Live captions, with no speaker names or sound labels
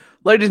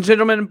Ladies and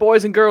gentlemen,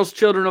 boys and girls,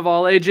 children of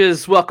all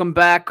ages, welcome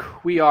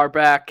back. We are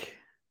back.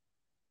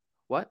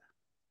 What?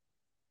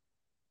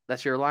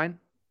 That's your line?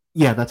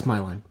 Yeah, that's my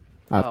line.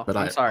 But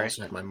I'm I sorry.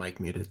 also had my mic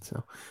muted,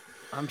 so.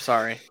 I'm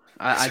sorry.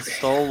 I okay.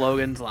 stole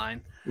Logan's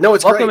line. No,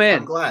 it's Welcome great. in.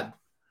 I'm glad.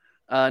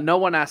 No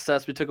one asked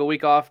us. We took a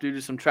week off due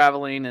to some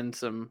traveling and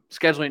some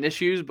scheduling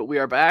issues, but we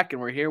are back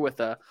and we're here with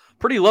a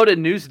pretty loaded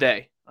news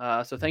day.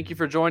 So thank you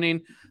for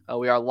joining.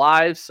 We are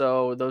live,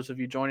 so those of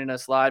you joining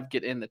us live,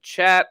 get in the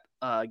chat,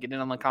 get in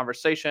on the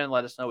conversation.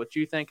 Let us know what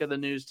you think of the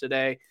news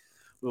today.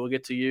 We will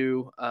get to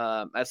you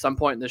at some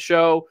point in the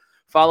show.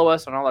 Follow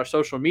us on all our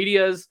social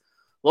medias.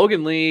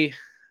 Logan Lee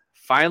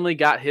finally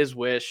got his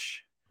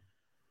wish.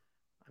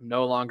 I'm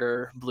no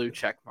longer blue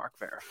check mark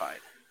verified.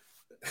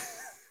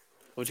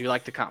 Would you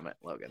like to comment,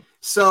 Logan?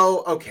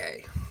 So,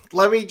 okay,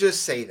 let me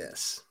just say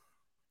this.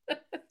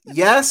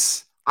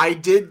 Yes, I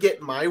did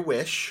get my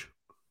wish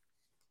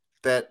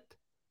that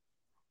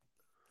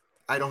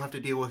I don't have to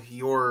deal with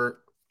your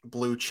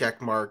blue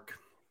check mark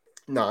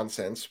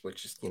nonsense,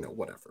 which is,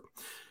 whatever.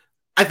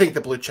 I think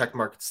the blue check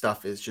mark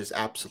stuff is just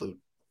absolute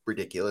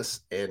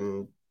ridiculous,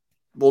 and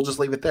we'll just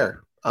leave it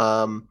there.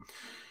 I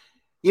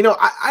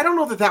don't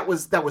know that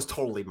was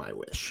totally my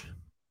wish.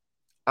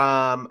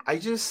 I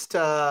just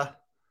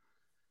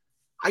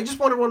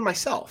wanted one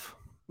myself,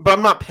 but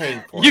I'm not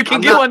paying for it. You can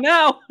get one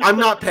now. I'm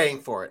not paying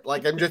for it.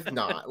 Like, I'm just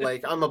not.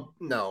 Like,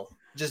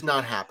 just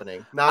not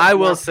happening. I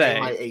will say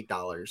my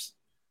 $8.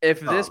 If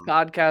this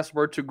podcast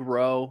were to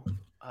grow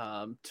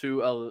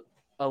to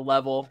a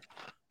level,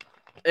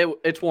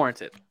 it's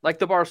warranted. Like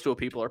the Barstool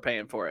people are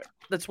paying for it.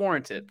 That's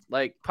warranted.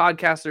 Like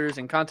podcasters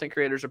and content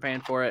creators are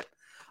paying for it.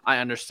 I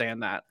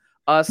understand that.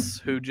 Us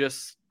who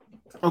just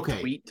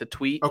tweet to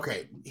tweet.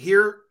 Okay,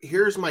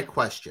 here's my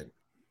question.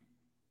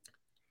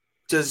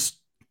 Does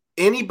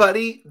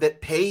anybody that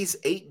pays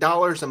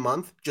 $8 a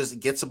month just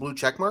gets a blue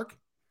check mark?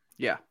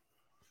 Yeah.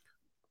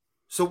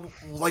 So,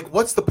 like,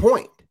 what's the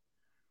point?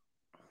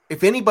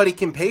 If anybody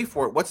can pay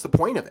for it, what's the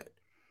point of it?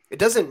 It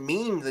doesn't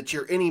mean that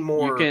you're any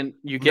more.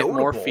 You get notable,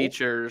 more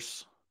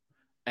features,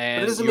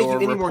 and but it doesn't make you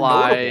any more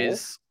notable.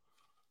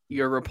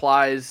 Your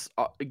replies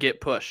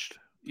get pushed.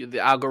 The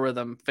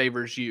algorithm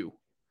favors you.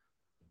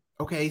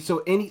 Okay,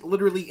 so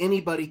literally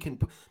anybody can.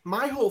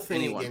 My whole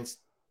thing Anyone. against.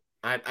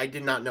 I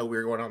did not know we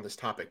were going on this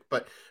topic,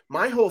 but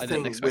my whole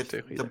thing with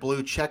the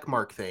blue check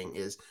mark thing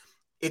is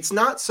it's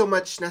not so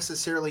much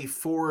necessarily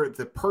for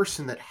the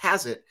person that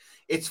has it.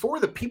 It's for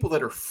the people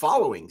that are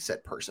following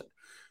said person.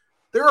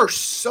 There are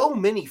so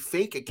many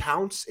fake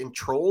accounts and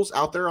trolls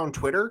out there on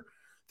Twitter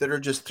that are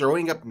just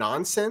throwing up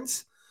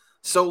nonsense.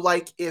 So,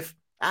 like, if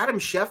Adam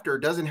Schefter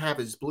doesn't have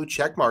his blue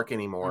check mark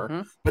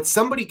anymore, but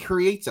somebody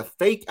creates a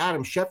fake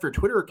Adam Schefter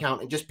Twitter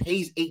account and just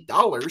pays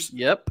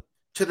 $8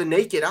 to the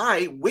naked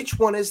eye, which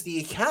one is the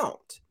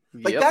account?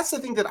 Like, that's the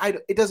thing that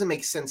it doesn't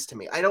make sense to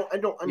me. I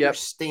don't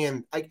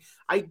understand.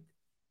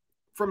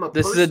 From a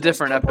this is a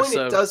different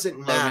episode. It doesn't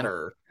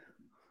matter.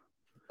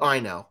 I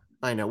know.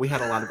 We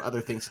had a lot of other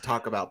things to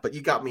talk about, but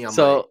you got me on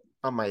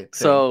my thing.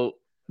 So,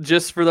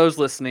 just for those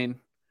listening,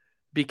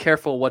 be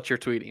careful what you're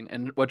tweeting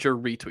and what you're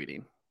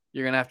retweeting.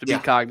 You're going to have to be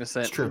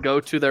cognizant. Go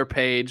to their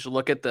page,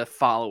 look at the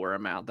follower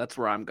amount. That's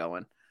where I'm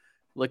going.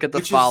 Look at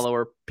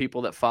the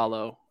people that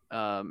follow,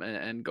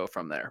 and go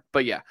from there.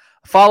 But yeah,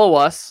 follow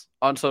us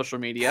on social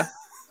media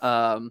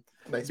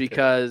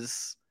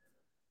because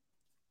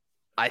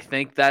I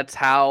think that's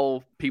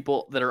how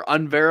people that are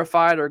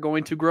unverified are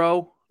going to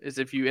grow, is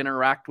if you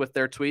interact with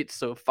their tweets.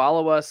 So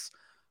follow us,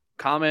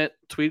 comment,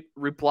 tweet,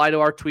 reply to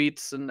our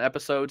tweets and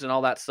episodes and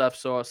all that stuff.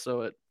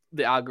 So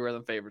the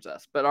algorithm favors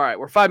us. But all right,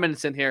 we're 5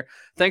 minutes in here.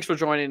 Thanks for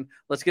joining.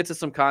 Let's get to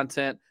some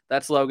content.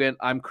 That's Logan.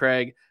 I'm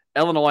Craig.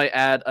 Illinois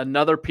add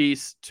another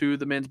piece to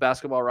the men's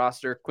basketball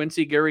roster.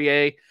 Quincy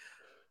Guerrier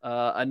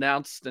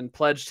announced and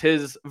pledged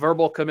his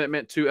verbal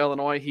commitment to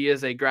Illinois. He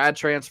is a grad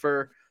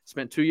transfer,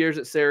 spent 2 years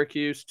at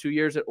Syracuse, 2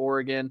 years at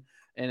Oregon,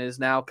 and is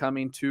now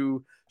coming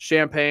to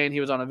Champaign.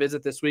 He was on a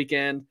visit this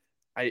weekend.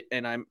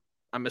 I'm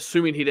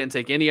assuming he didn't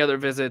take any other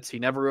visits. He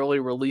never really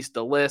released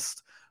a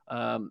list.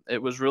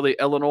 It was really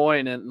Illinois,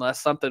 and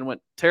unless something went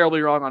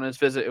terribly wrong on his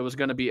visit, it was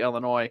going to be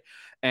Illinois,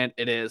 and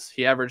it is.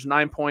 He averaged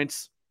 9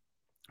 points,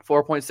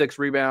 4.6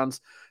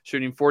 rebounds,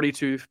 shooting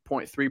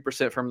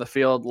 42.3% from the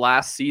field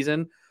last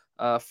season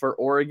for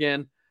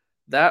Oregon.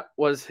 That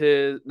was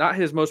not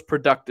his most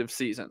productive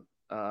season.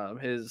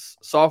 His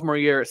sophomore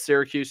year at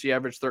Syracuse, he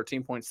averaged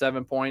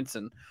 13.7 points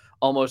and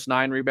almost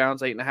 9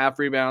 rebounds, 8.5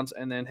 rebounds.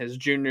 And then his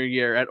junior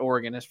year at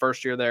Oregon, his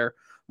first year there,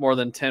 more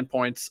than 10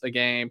 points a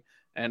game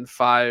and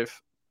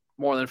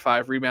more than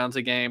 5 rebounds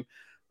a game.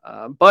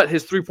 But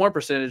his 3-point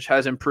percentage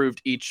has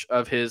improved each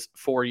of his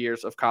 4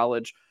 years of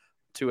college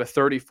to a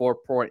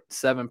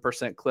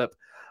 34.7% clip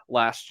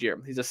last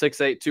year. He's a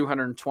 6'8",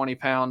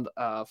 220-pound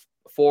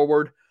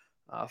forward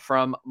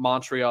from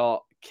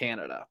Montreal,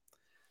 Canada.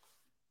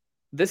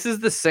 This is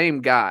the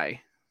same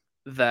guy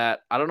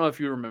that, I don't know if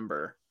you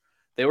remember,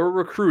 they were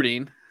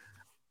recruiting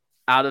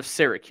out of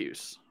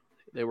Syracuse.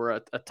 They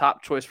were a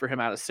top choice for him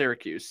out of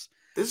Syracuse.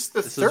 This is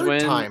the third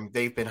time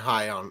they've been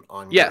high on.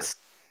 Yes.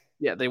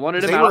 Yeah, they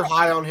wanted him They out. were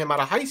high on him out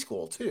of high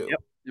school too. Yep.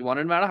 They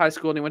wanted him out of high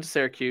school and he went to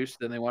Syracuse.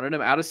 Then they wanted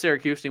him out of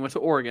Syracuse and he went to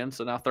Oregon.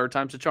 So now third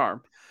time's a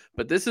charm.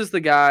 But this is the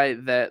guy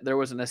that there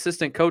was an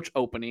assistant coach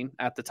opening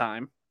at the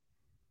time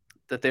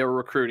that they were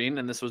recruiting.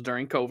 And this was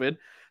during COVID.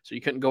 So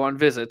you couldn't go on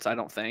visits, I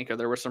don't think, or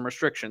there were some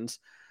restrictions.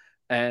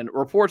 And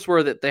reports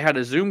were that they had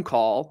a Zoom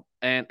call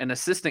and an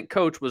assistant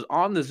coach was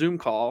on the Zoom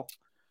call.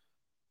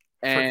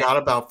 And forgot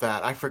about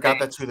that. I forgot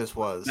that's who this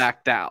was.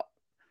 Backed out.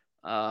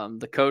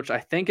 The coach, I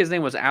think his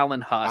name was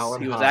Alan Huss.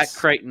 He was at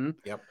Creighton.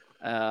 Yep.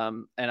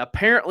 And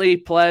apparently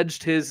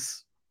pledged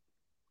his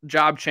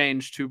job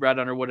change to Brad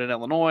Underwood in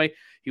Illinois.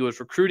 He was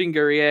recruiting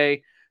Guerrier,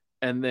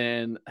 and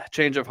then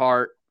change of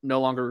heart,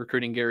 no longer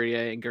recruiting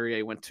Guerrier, and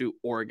Guerrier went to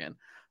Oregon.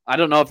 I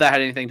don't know if that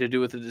had anything to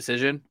do with the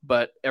decision,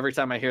 but every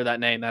time I hear that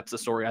name, that's the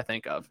story I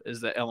think of,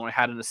 is that Illinois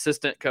had an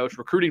assistant coach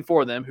recruiting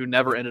for them who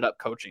never ended up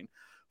coaching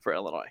for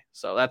Illinois.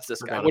 So that's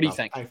this guy. What do you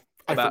think I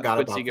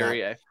forgot about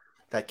Guerrier?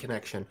 That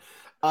connection?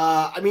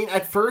 I mean,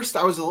 at first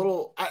I was a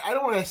little, I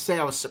don't want to say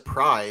I was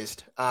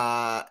surprised.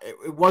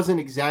 It wasn't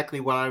exactly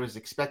what I was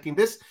expecting.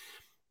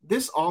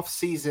 This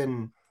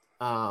off-season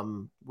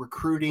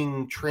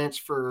recruiting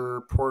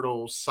transfer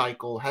portal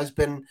cycle has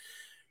been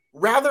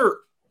rather,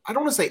 I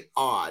don't want to say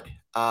odd,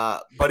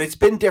 but it's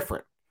been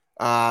different.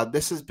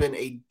 This has been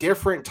a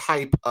different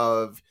type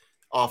of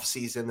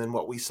off-season than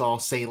what we saw,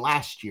 say,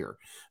 last year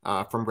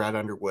from Brad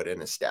Underwood and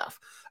his staff.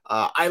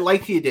 I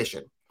like the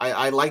addition.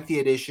 I like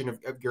the addition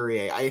of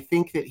Guerrier. I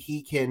think that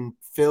he can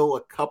fill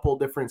a couple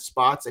different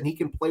spots and he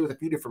can play with a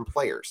few different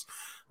players.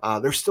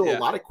 There's still a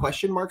lot of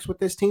question marks with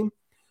this team.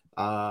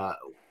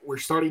 We're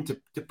starting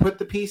to put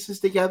the pieces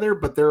together,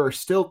 but there are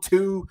still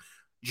two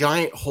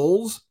giant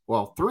holes.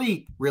 Well,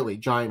 three really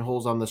giant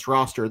holes on this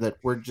roster that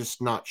we're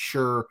just not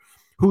sure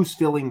who's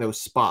filling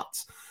those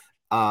spots.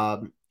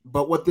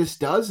 But what this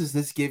does is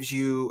this gives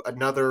you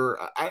another,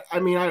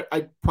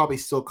 I'd probably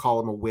still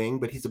call him a wing,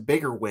 but he's a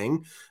bigger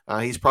wing.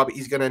 He's going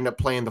to end up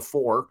playing the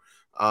 4,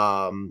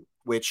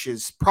 which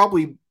is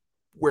probably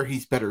where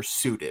he's better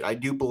suited. I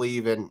do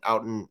believe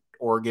out in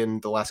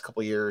Oregon the last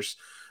couple of years,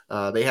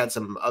 they had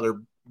some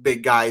other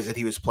big guys that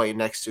he was playing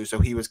next to. So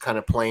he was kind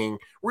of playing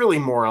really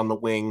more on the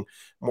wing,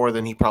 more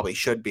than he probably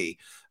should be.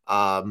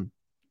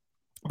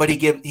 But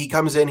he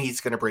comes in,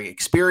 he's going to bring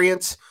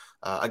experience.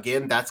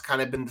 Again, that's kind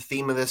of been the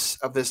theme of this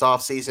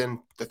offseason.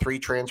 The 3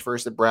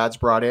 transfers that Brad's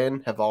brought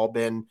in have all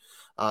been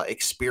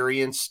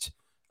experienced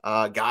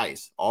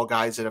guys, all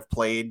guys that have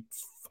played.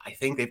 I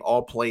think they've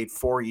all played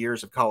 4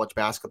 years of college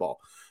basketball.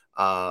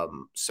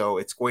 So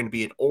it's going to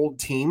be an old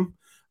team,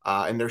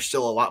 and there's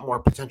still a lot more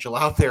potential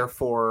out there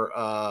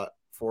for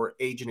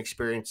age and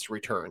experience to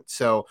return.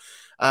 So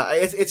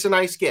it's a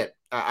nice get.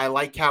 I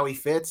like how he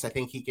fits. I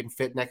think he can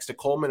fit next to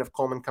Coleman if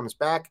Coleman comes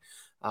back.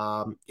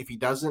 If he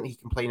doesn't, he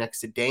can play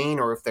next to Dane,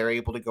 or if they're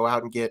able to go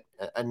out and get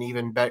an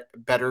even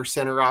better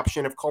center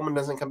option. If Coleman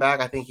doesn't come back,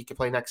 I think he can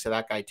play next to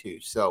that guy too.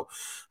 So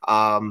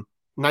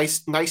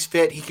nice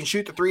fit. He can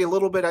shoot the 3 a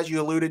little bit, as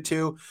you alluded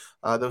to.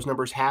 Those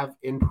numbers have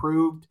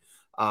improved.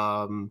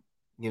 I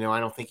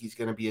don't think he's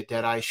going to be a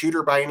dead eye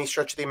shooter by any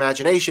stretch of the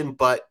imagination,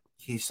 but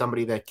he's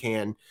somebody that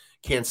can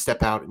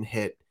step out and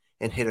hit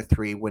a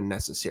 3 when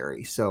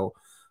necessary. So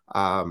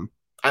I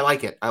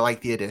like it. I like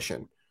the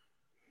addition.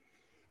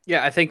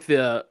 Yeah, I think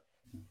the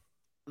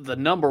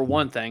number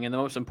one thing and the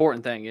most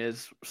important thing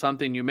is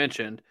something you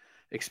mentioned,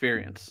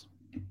 experience.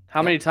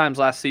 How many times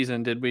last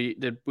season did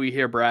we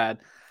hear Brad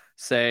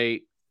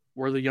say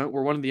we're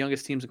one of the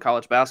youngest teams in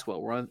college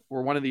basketball.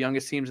 We're one of the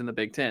youngest teams in the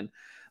Big Ten.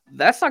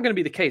 That's not going to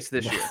be the case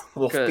this year.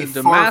 Will be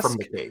far from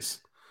the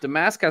case.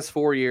 Damask has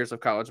 4 years of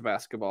college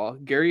basketball.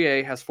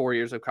 Guerrier has 4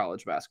 years of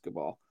college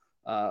basketball.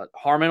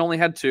 Harmon only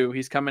had 2.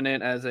 He's coming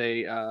in as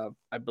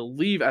I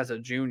believe as a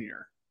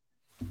junior.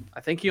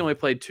 I think he only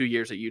played 2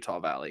 years at Utah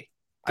Valley.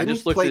 I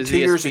just looked at his 2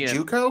 years at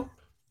JUCO.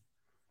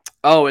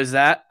 Oh, is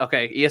that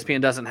okay?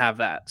 ESPN doesn't have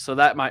that, so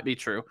that might be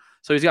true.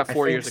 So he's got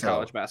 4 years of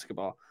college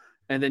basketball,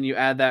 and then you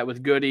add that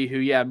with Goody, who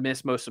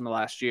missed most of them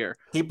last year.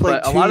 He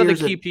played a lot of the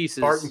key pieces.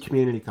 Barton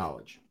Community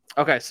College.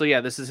 Okay, so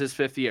this is his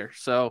 5th year.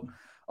 So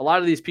a lot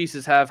of these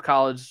pieces have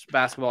college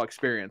basketball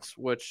experience,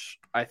 which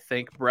I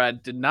think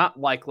Brad did not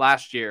like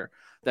last year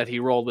that he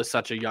rolled with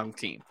such a young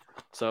team.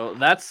 So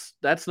that's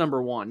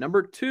number one.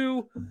 Number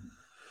 2.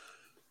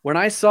 When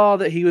I saw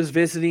that he was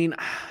visiting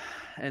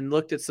and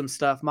looked at some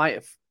stuff, my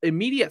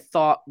immediate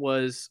thought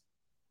was,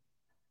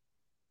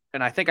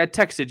 and I think I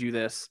texted you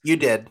this. You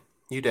did.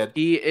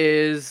 He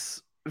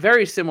is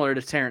very similar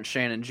to Terrence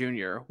Shannon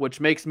Jr., which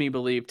makes me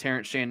believe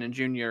Terrence Shannon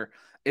Jr.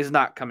 is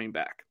not coming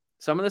back.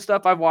 Some of the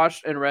stuff I've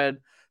watched and read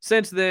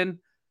since then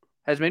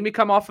has made me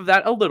come off of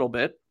that a little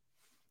bit,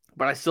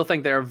 but I still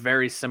think they're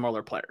very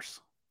similar players.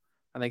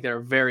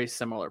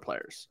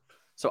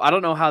 So I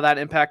don't know how that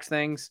impacts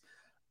things.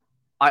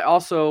 I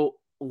also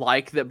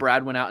like that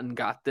Brad went out and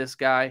got this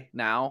guy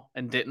now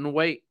and didn't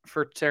wait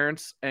for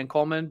Terrence and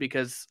Coleman,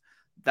 because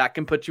that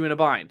can put you in a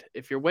bind.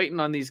 If you're waiting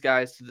on these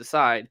guys to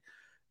decide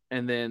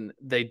and then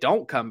they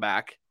don't come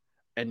back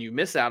and you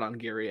miss out on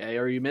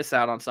Guerrier or you miss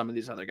out on some of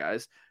these other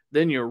guys,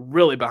 then you're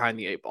really behind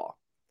the 8 ball.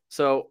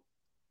 So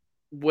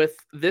with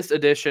this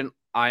addition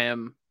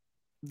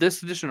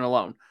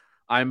alone,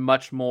 I'm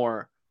much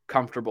more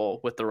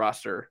comfortable with the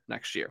roster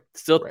next year.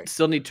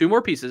 Still need 2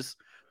 more pieces.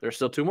 There's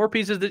still 2 more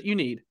pieces that you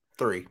need.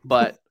 3,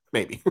 but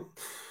maybe.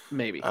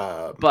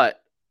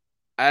 But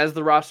as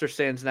the roster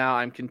stands now,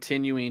 I'm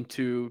continuing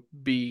to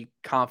be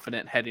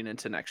confident heading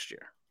into next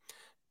year.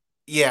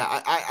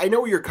 Yeah, I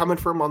know where you're coming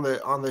from on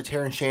the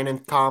Terrence Shannon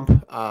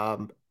comp.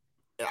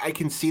 I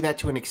can see that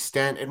to an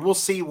extent, and we'll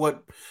see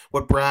what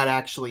Brad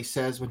actually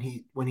says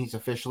when he's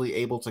officially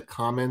able to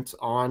comment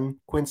on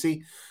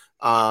Quincy.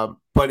 But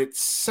it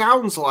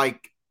sounds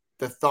like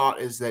the thought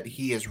is that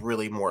he is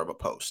really more of a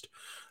post.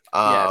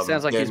 It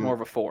sounds like he's more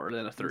of a 4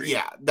 than a 3.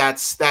 Yeah,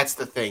 that's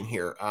the thing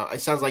here.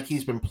 It sounds like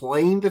he's been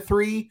playing the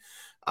 3.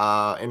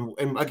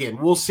 And again,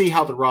 we'll see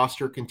how the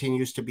roster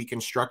continues to be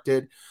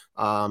constructed,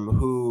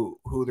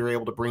 who they're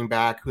able to bring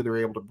back, who they're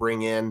able to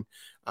bring in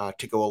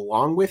to go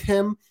along with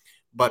him.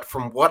 But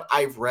from what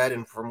I've read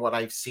and from what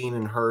I've seen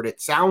and heard, it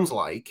sounds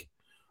like,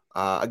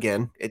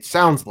 the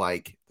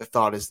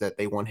thought is that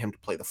they want him to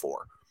play the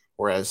 4,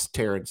 whereas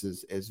Terrence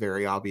is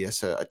very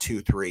obvious a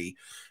 2-3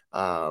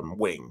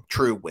 wing,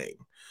 true wing.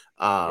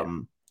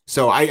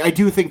 So I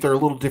do think they're a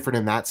little different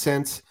in that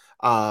sense.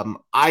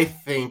 I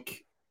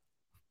think,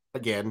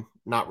 again,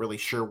 not really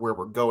sure where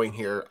we're going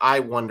here. I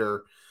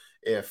wonder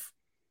if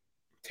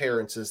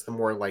Terrence is the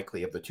more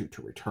likely of the 2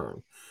 to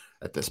return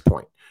at this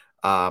point.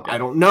 I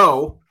don't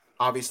know.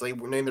 Obviously,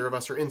 neither of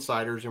us are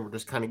insiders, and we're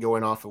just kind of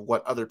going off of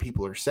what other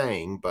people are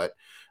saying. But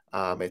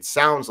it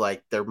sounds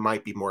like there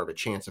might be more of a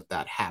chance of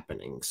that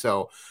happening.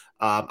 So,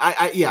 as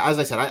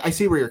I said, I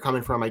see where you're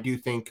coming from. I do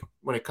think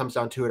when it comes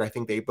down to it, I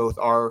think they both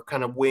are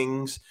kind of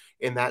wings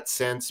in that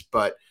sense.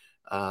 But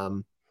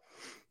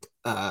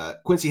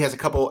Quincy has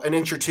an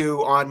inch or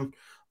 2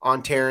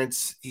 on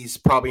Terrence. He's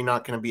probably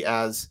not going to be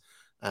as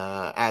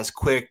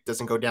quick.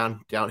 Doesn't go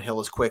downhill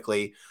as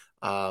quickly.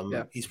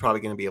 He's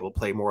probably going to be able to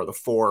play more of the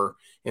 4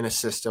 in a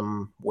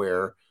system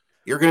where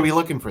you're going to be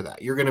looking for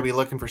that. You're going to be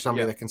looking for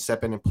somebody that can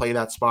step in and play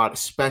that spot,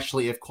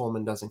 especially if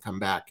Coleman doesn't come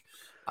back.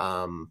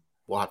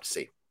 We'll have to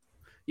see.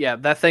 Yeah,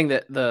 that thing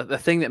that the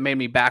thing that made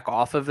me back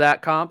off of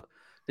that comp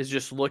is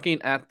just looking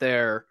at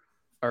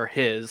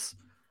his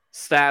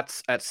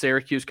stats at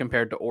Syracuse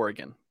compared to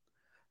Oregon.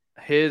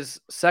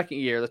 His second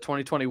year, the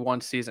 2021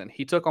 season,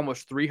 he took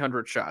almost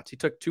 300 shots. He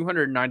took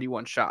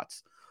 291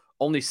 shots.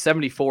 Only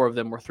 74 of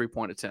them were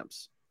 3-point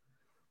attempts.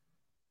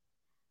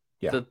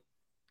 Yeah. The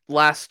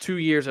last 2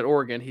 years at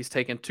Oregon, he's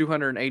taken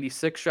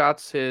 286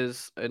 shots in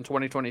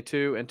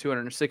 2022 and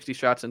 260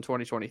 shots in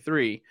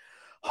 2023.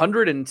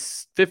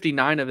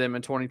 159 of them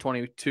in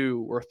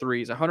 2022 were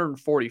threes.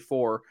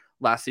 144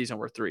 last season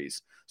were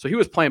threes. So he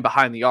was playing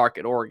behind the arc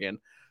at Oregon,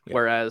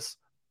 whereas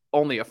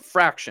only a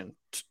fraction,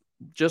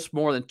 just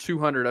more than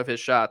 200 of his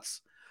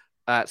shots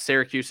at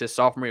Syracuse his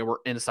sophomore year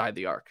were inside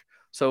the arc.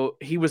 So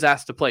he was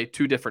asked to play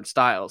 2 different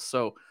styles.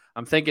 So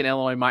I'm thinking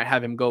Illinois might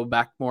have him go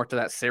back more to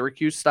that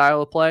Syracuse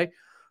style of play,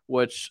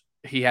 which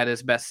he had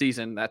his best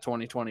season that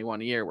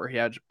 2021 year where he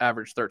had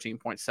averaged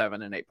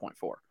 13.7 and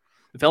 8.4.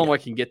 If Illinois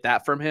can get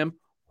that from him,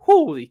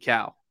 holy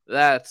cow,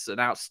 that's an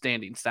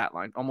outstanding stat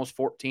line. Almost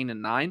 14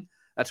 and 9.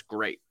 That's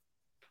great.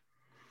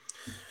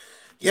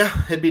 Yeah,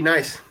 it'd be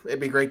nice. It'd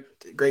be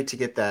great to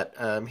get that.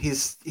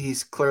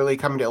 He's clearly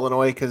coming to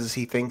Illinois because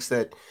he thinks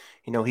that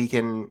he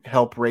can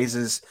help raise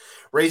his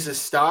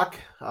stock,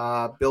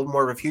 build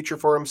more of a future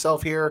for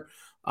himself here.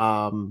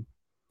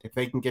 If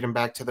they can get him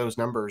back to those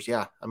numbers,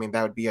 that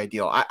would be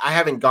ideal. I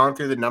haven't gone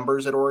through the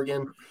numbers at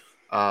Oregon,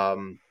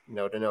 to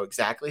know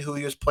exactly who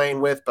he was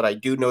playing with, but I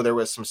do know there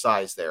was some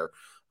size there.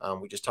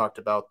 We just talked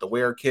about the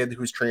Ware kid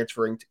who's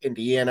transferring to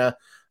Indiana.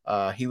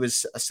 He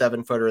was a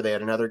 7-footer. They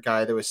had another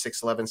guy that was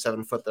 6'11",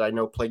 7 foot that I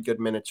know played good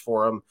minutes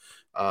for him.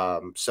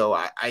 So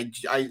I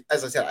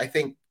as I said, I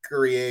think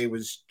Guerrier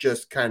was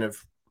just kind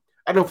of,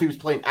 I don't know if he was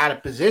playing out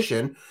of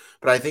position,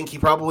 but I think he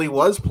probably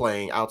was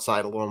playing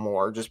outside a little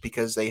more just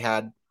because they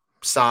had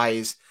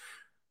size.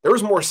 There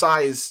was more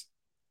size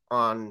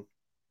on,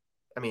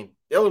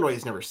 Illinois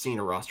has never seen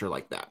a roster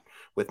like that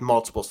with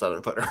multiple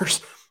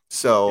 7-footers.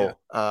 So,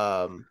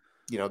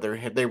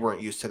 they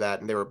weren't used to that,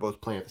 and they were both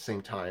playing at the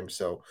same time.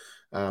 So,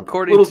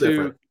 according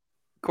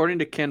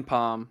to Ken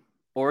Palm,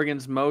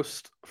 Oregon's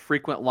most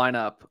frequent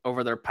lineup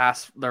over their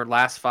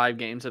last 5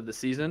 games of the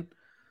season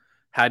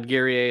had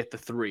Guerrier at the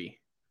 3,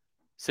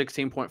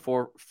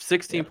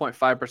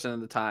 16.5%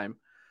 of the time.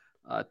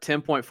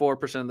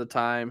 10.4% of the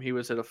time he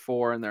was at a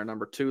 4 in their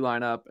number 2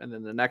 lineup, and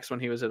then the next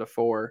one he was at a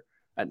 4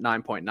 at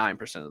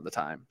 9.9% of the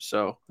time.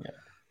 So,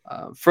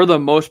 for the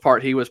most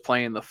part, he was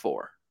playing the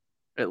 4.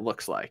 It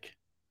looks like.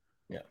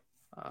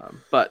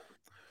 But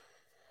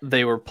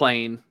they were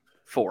playing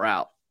 4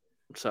 out.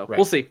 So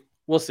We'll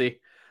see.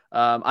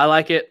 I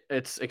like it.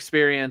 It's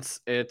experience.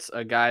 It's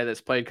a guy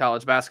that's played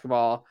college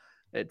basketball.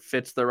 It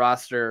fits the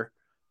roster.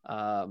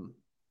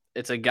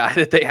 It's a guy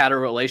that they had a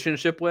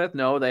relationship with.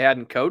 No, they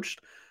hadn't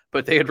coached,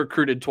 but they had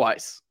recruited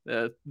twice.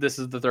 This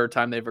is the 3rd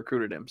time they've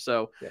recruited him.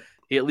 So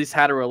he at least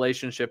had a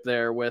relationship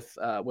there with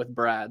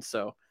Brad.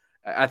 So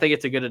I think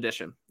it's a good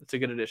addition. It's a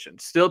good addition.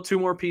 Still 2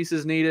 more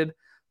pieces needed.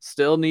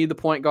 Still need the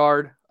point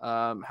guard.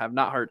 Have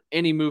not heard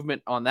any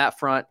movement on that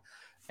front,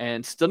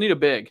 and still need a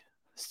big.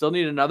 Still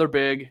need another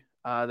big.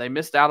 They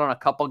missed out on a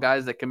couple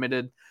guys that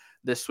committed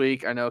this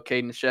week. I know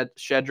Caden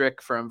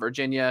Shedrick from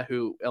Virginia,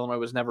 who Illinois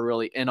was never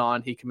really in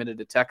on. He committed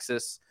to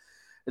Texas.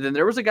 And then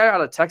there was a guy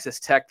out of Texas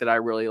Tech that I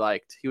really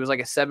liked. He was like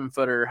a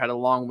 7-footer, had a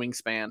long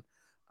wingspan,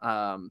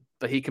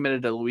 but he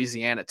committed to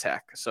Louisiana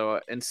Tech. So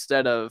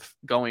instead of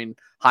going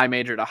high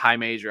major to high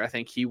major, I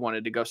think he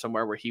wanted to go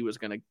somewhere where he was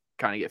going to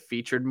kind of get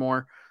featured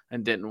more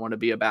and didn't want to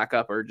be a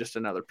backup or just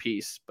another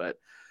piece. But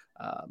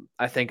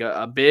I think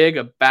a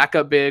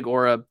backup big,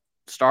 or a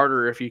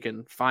starter, if you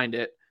can find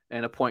it,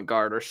 and a point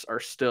guard are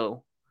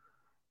still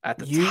at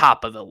the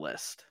top of the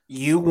list.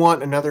 You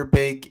want another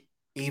big,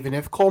 even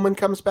if Coleman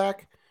comes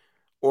back?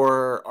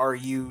 Or are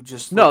you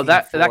just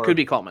that could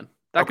be Coleman.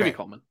 Could be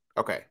Coleman.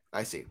 Okay,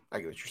 I see. I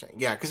get what you're saying.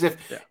 Yeah, because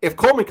if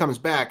Coleman comes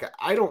back,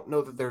 I don't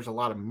know that there's a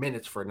lot of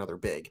minutes for another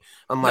big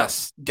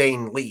unless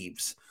Dane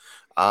leaves.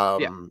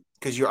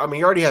 Because you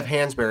already have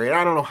Hansberry, and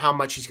I don't know how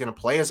much he's going to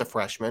play as a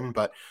freshman,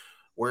 but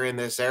we're in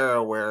this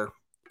era where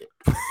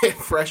if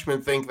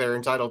freshmen think they're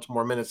entitled to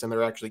more minutes than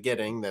they're actually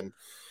getting, then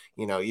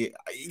you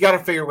got to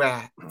figure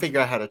out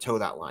how to toe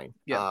that line.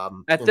 Yeah.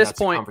 At this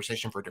point, a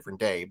conversation for a different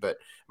day. But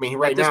I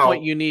mean, at this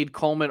point, you need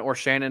Coleman or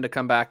Shannon to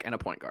come back and a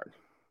point guard.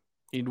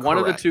 You need one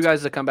of the two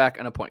guys to come back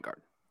and a point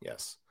guard.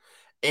 Yes.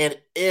 And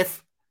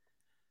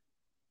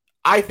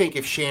I think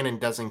if Shannon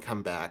doesn't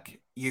come back,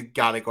 you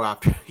got to go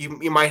after.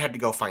 You might have to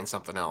go find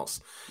something else.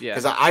 Yeah.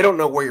 Because I don't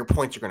know where your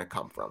points are going to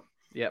come from.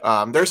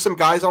 Yeah. There's some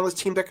guys on this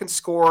team that can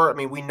score. I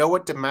mean, we know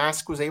what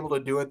Damask was able to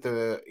do at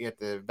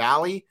the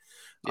Valley.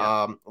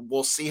 Yeah.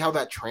 We'll see how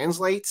that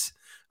translates.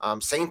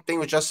 Same thing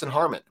with Justin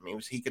Harmon. I mean,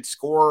 he could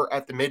score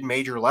at the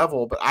mid-major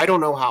level, but I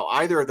don't know how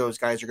either of those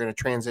guys are going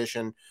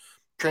to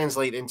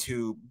translate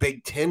into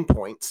Big Ten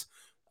points.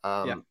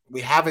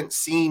 We haven't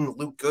seen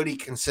Luke Goody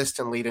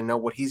consistently to know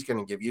what he's going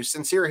to give you.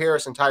 Sincere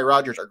Harris and Ty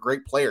Rogers are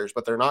great players,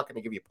 but they're not going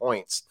to give you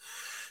points.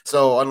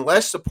 So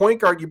unless the point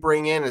guard you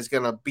bring in is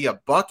going to be a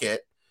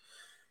bucket,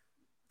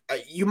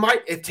 you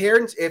might, if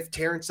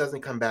Terrence doesn't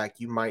come back,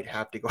 you might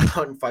have to go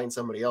out and find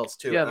somebody else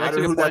too. Yeah, I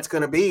don't know who that's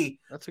going to be.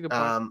 That's a good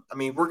point. I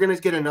mean, we're going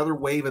to get another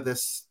wave of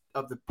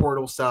the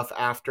portal stuff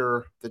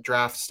after the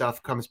draft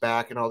stuff comes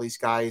back, and all these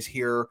guys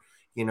here,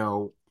 I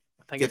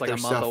think it's like a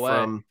month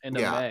away. End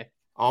of May.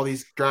 All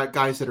these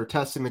guys that are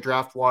testing the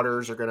draft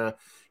waters are going to,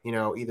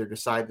 either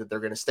decide that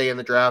they're going to stay in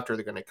the draft or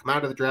they're going to come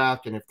out of the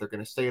draft, and if they're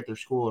going to stay at their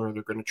school or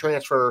they're going to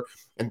transfer,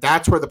 and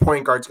that's where the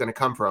point guard's going to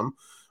come from.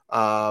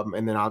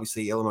 And then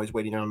obviously Illinois is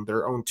waiting on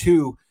their own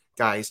 2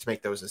 guys to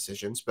make those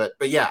decisions. But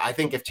yeah, I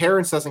think if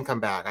Terrence doesn't come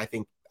back, I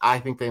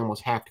think they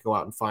almost have to go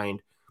out and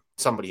find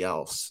somebody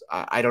else.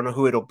 I don't know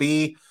who it'll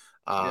be.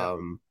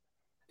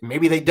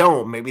 Maybe they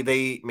don't. Maybe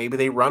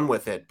they run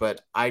with it.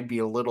 But I'd be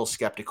a little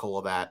skeptical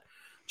of that.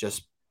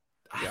 Just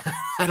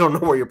I don't know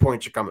where your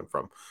points are coming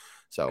from.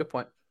 So good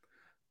point.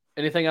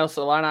 Anything else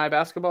Illini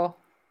basketball?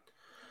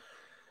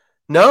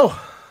 No.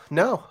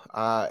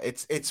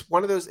 It's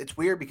one of those. It's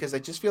weird because I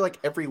just feel like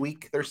every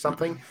week there's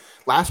something.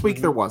 Last week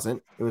there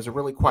wasn't. It was a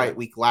really quiet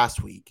week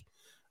last week.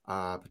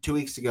 But 2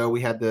 weeks ago we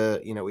had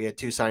we had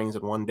 2 signings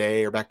in one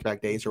day or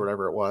back-to-back days or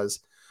whatever it was.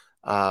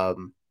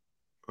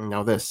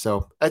 Now this,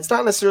 so it's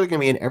not necessarily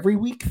going to be an every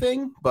week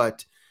thing,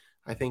 but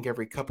I think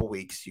every couple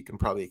weeks you can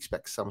probably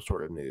expect some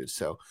sort of news.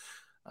 So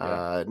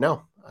I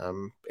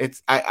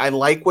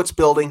like what's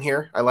building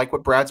here. I like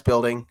what Brad's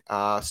building.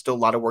 Still a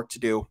lot of work to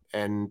do,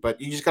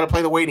 but you just got to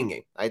play the waiting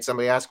game. I had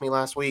somebody ask me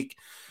last week,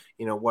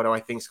 what do I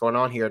think is going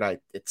on here? And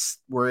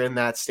we're in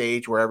that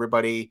stage where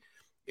everybody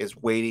is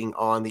waiting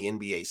on the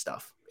NBA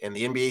stuff, and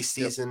the NBA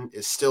season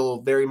is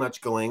still very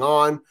much going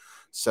on.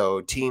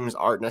 So teams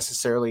aren't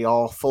necessarily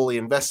all fully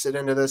invested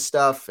into this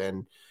stuff,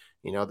 and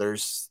there are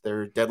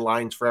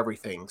deadlines for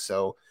everything.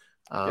 So.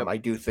 I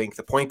do think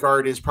the point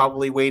guard is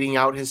probably waiting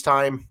out his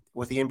time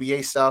with the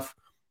NBA stuff,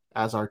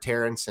 as are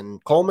Terrence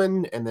and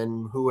Coleman, and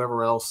then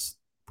whoever else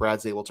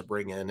Brad's able to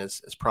bring in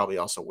is probably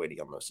also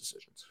waiting on those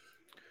decisions.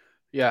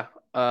 Yeah.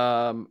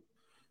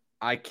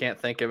 I can't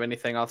think of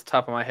anything off the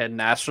top of my head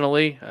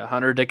nationally.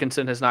 Hunter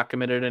Dickinson has not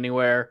committed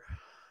anywhere.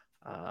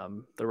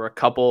 There were a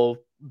couple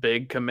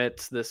big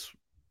commits this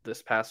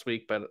past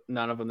week, but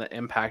none of them that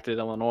impacted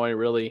Illinois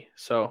really.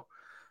 So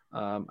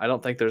I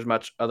don't think there's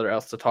much other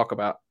else to talk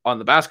about on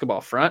the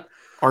basketball front.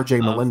 RJ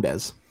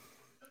Melendez.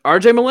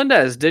 RJ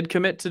Melendez did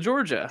commit to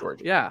Georgia.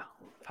 Yeah.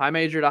 High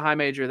major to high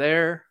major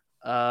there.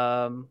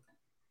 Brandon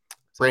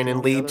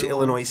Lieb to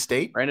Illinois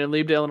State.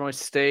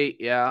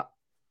 Yeah.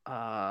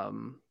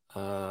 The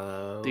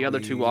other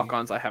 2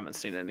 walk-ons I haven't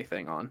seen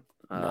anything on.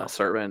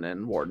 Servin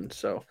and Warden.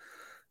 So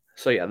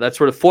yeah, that's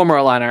where the former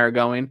Illini are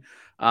going.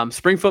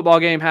 Spring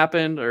football game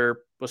happened,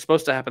 or was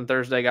supposed to happen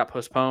Thursday, got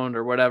postponed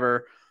or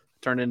whatever.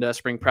 Turned into a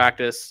spring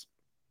practice.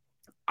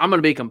 I'm going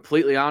to be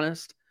completely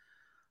honest.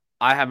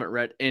 I haven't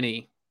read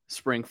any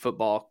spring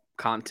football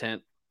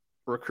content,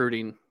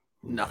 recruiting,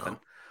 nothing.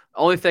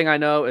 Only thing I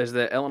know is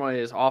that Illinois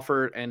is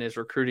offered and is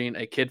recruiting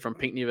a kid from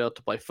Pinckneyville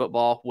to play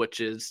football,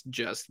 which is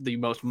just the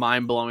most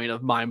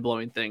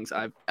mind-blowing things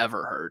I've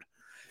ever heard.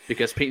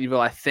 Because Pinckneyville,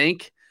 I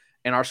think,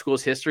 in our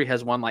school's history,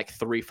 has won like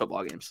 3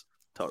 football games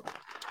total.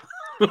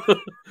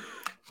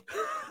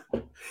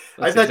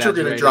 I thought you were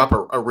going to drop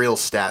a real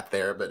stat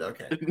there, but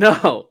okay.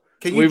 No.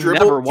 Can you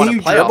dribble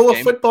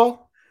a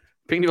football?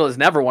 Pinckneyville has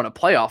never won a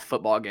playoff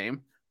football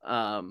game.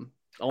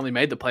 Only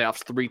made the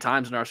playoffs 3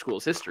 times in our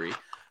school's history.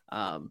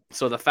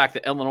 So the fact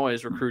that Illinois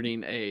is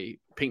recruiting a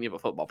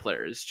Pinckneyville football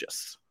player is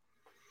just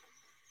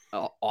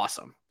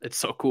awesome. It's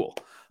so cool.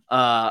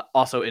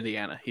 Also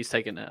Indiana. He's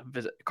taking a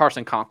visit.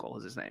 Carson Conkle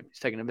is his name. He's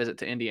taking a visit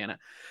to Indiana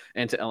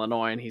and to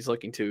Illinois, and he's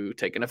looking to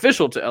take an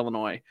official to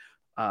Illinois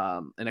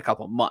in a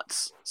couple of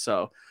months.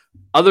 So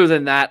other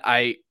than that,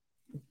 I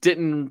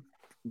didn't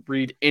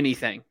read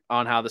anything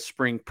on how the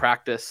spring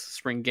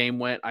game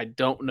went. I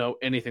don't know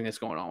anything that's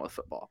going on with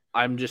football.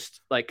 I'm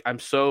just like, I'm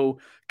so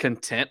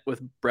content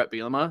with Brett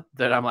Bielema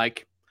that I'm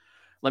like,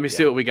 let me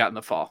see what we got in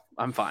the fall.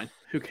 I'm fine.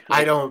 Who cares?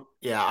 I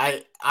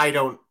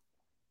don't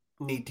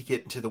need to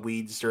get into the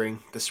weeds during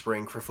the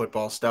spring for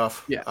football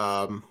stuff. Yeah.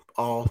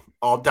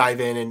 I'll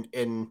dive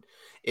in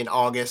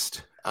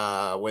August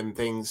when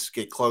things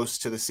get close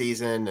to the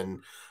season. And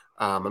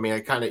I mean,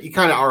 you kind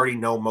of already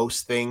know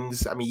most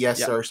things. I mean,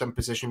 yes, there are some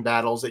position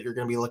battles that you're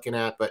going to be looking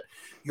at, but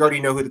you already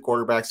know who the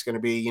quarterback's going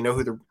to be. You know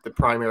who the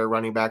primary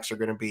running backs are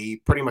going to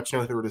be. Pretty much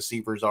know who the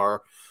receivers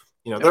are.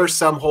 You know, there's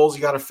some holes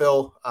you got to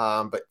fill,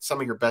 but some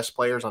of your best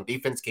players on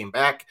defense came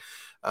back.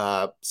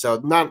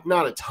 So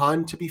not a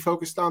ton to be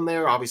focused on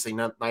there. Obviously,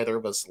 neither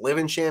of us live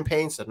in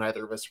Champaign, so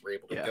neither of us were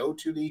able to go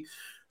to the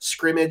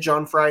scrimmage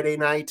on Friday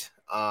night.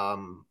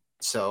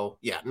 So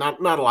yeah, not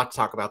a lot to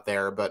talk about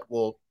there, but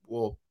we'll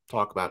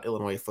talk about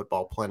Illinois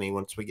football plenty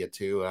once we get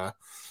to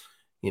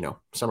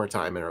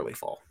summertime and early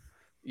fall.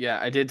 Yeah,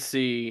 I did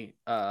see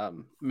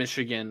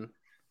Michigan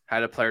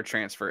had a player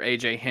transfer,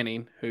 AJ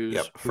Henning,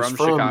 who's from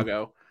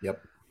Chicago.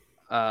 Yep.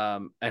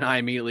 And I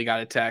immediately got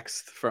a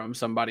text from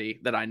somebody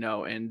that I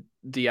know in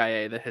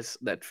DIA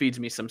that feeds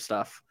me some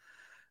stuff,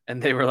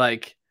 and they were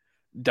like,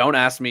 "Don't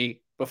ask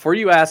me. Before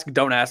you ask,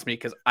 don't ask me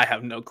because I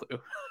have no clue."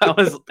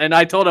 And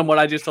I told him what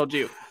I just told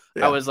you.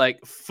 Yeah. I was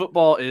like,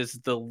 football is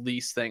the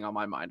least thing on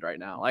my mind right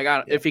now.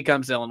 Like, if he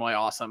comes to Illinois,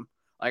 awesome.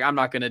 Like, I'm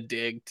not going to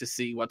dig to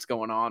see what's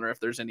going on or if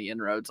there's any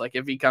inroads. Like,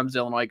 if he comes to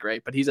Illinois,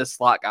 great. But he's a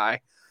slot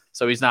guy,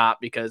 so he's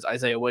not, because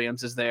Isaiah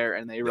Williams is there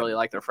and they really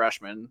like their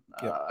freshman.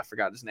 I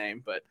forgot his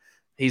name, but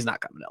he's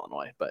not coming to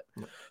Illinois.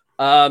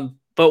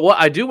 But what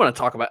I do want to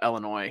talk about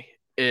Illinois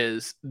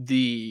is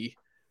the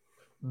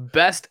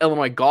best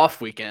Illinois golf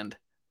weekend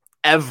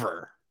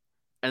ever.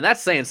 And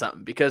that's saying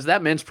something, because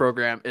that men's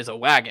program is a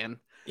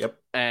wagon. Yep.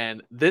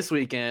 And this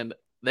weekend,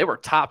 they were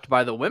topped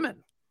by the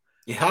women.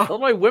 Yeah.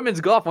 Illinois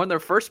women's golf won their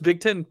first Big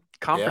Ten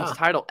conference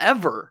title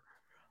ever.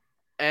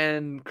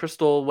 And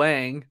Crystal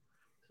Wang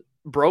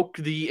broke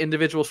the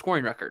individual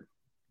scoring record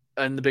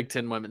in the Big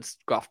Ten women's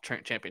golf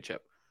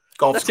championship.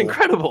 That's school.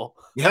 Incredible.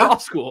 Yeah.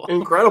 Golf school.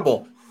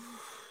 Incredible.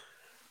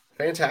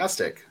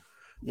 Fantastic.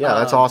 Yeah,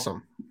 that's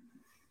awesome.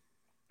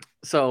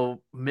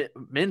 So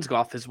men's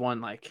golf has won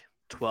like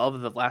 12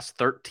 of the last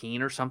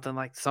 13 or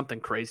something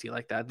crazy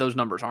like that. Those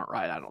numbers aren't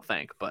right, I don't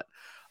think, but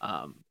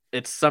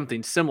it's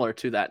something similar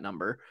to that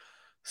number.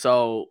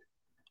 So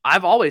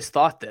I've always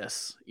thought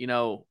this,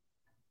 and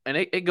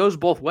it goes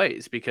both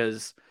ways,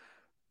 because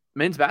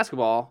men's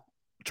basketball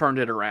turned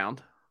it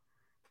around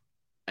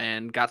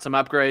and got some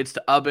upgrades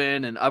to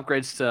Ubben and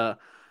upgrades to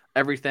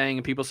everything,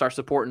 and people start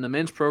supporting the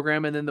men's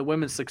program, and then the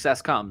women's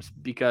success comes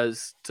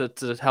because to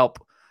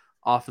help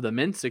off of the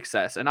men's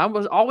success. And I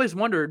was always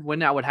wondered when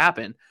that would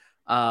happen.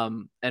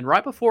 And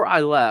right before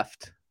I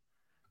left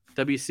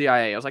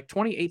WCIA, I was like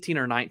 2018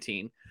 or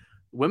 19,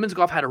 women's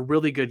golf had a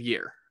really good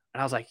year.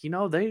 And I was like,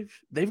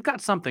 they've got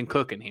something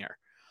cooking here.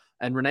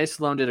 And Renee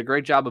Salone did a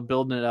great job of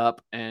building it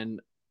up. And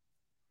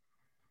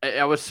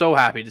I was so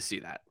happy to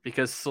see that,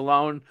 because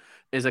Salone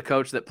is a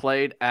coach that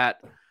played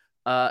at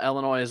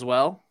Illinois as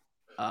well.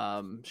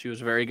 She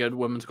was a very good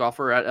women's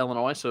golfer at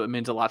Illinois, so it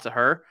means a lot to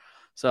her.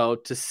 So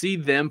to see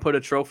them put a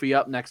trophy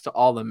up next to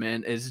all the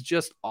men is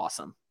just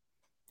awesome.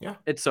 Yeah.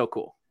 It's so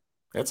cool.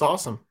 It's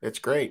awesome. It's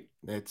great.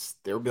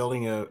 They're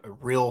building a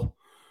real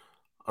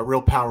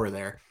power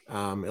there.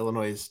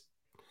 Illinois is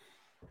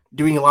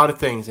doing a lot of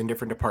things in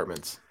different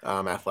departments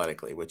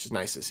athletically, which is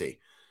nice to see.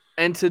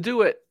 And to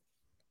do it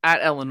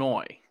at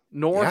Illinois,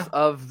 north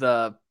of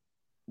the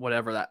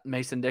whatever that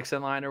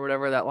Mason-Dixon line or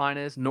whatever that line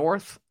is,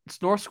 North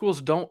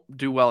schools don't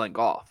do well in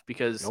golf,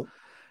 because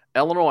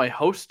Illinois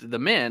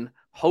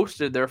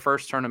hosted their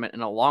first tournament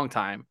in a long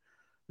time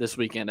this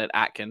weekend at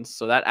Atkins.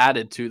 So that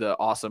added to the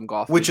awesome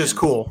golf Which weekend. Is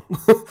cool.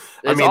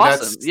 I mean,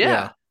 awesome.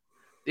 Yeah,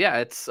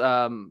 it's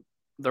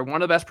they're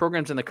one of the best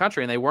programs in the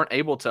country, and they weren't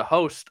able to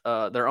host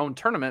their own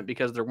tournament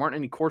because there weren't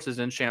any courses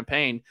in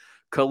Champaign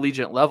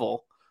collegiate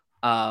level.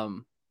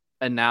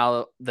 And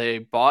now they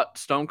bought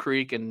Stone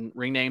Creek and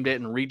renamed it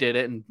and redid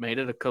it and made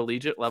it a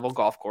collegiate level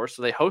golf course.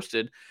 So they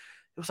hosted, it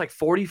was like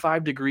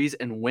 45 degrees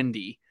and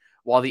windy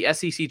while the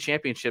SEC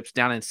championship's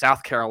down in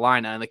South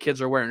Carolina and the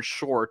kids are wearing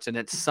shorts and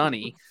it's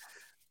sunny.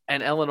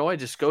 And Illinois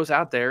just goes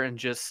out there and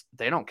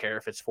they don't care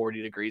if it's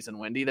 40 degrees and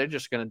windy. They're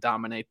just going to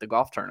dominate the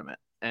golf tournament.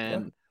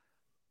 And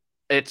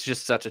it's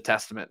just such a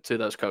testament to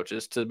those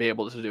coaches to be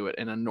able to do it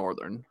in a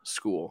northern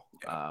school,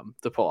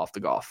 to pull off the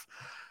golf.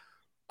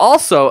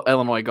 Also,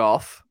 Illinois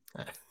golf.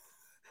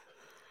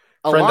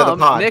 Friend of the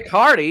pod. Nick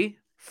Hardy,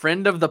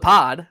 friend of the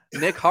pod,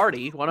 Nick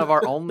Hardy, one of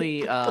our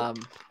only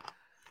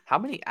how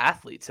many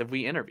athletes have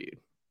we interviewed?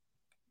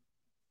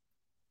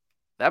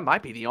 That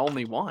might be the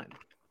only one.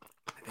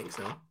 I think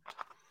so.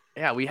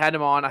 Yeah, we had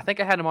him on. I think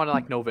I had him on in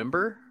like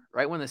November,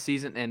 right when the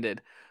season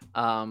ended.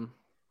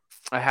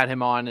 I had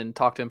him on and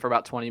talked to him for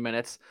about 20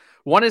 minutes.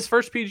 Won his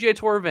first PGA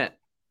Tour event.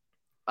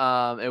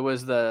 It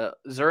was the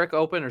Zurich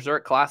Open or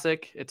Zurich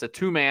Classic. It's a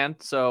 2-man,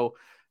 so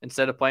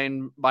instead of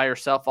playing by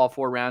yourself all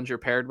 4 rounds, you're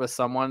paired with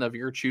someone of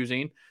your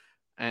choosing.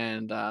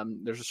 And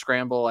there's a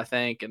scramble, I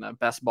think, and a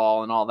best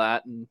ball and all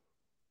that, and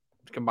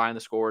combine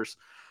the scores.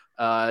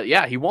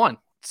 He won.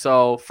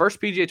 So first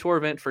PGA Tour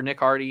event for Nick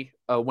Hardy,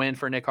 a win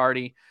for Nick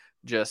Hardy.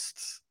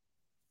 Just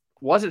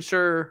wasn't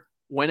sure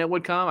when it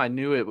would come. I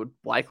knew it would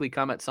likely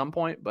come at some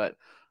point, but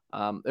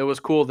it was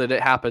cool that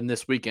it happened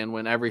this weekend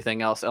when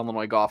everything else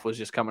Illinois golf was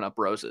just coming up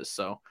roses.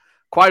 So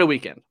quite a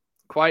weekend.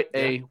 Quite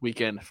a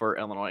weekend for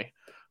Illinois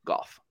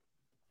golf.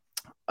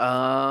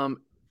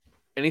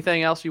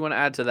 Anything else you want to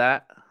add to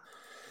that?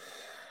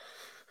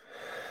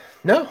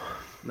 No.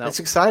 It's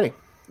exciting.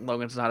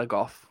 Logan's not a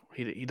golf.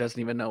 He doesn't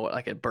even know what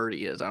like a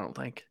birdie is, I don't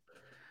think.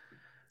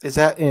 Is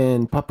that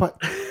in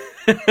putt-putt?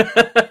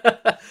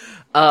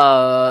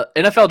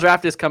 NFL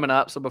draft is coming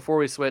up, so before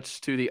we switch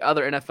to the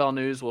other NFL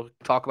news, we'll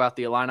talk about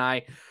the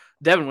Illini.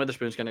 Devin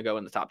Witherspoon's going to go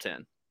in the top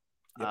 10.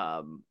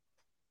 Yep.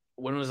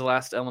 When was the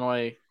last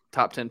Illinois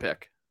top 10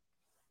 pick?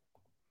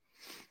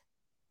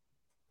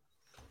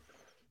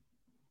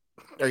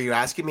 Are you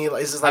asking me?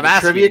 Is this like a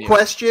trivia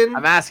question?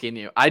 I'm asking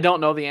you. I don't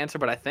know the answer,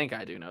 but I think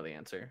I do know the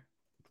answer.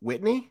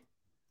 Whitney?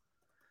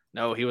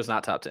 No, he was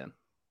not top 10.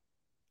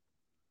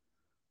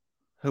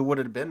 Who would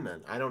it have been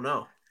then? I don't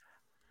know.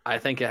 I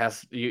think I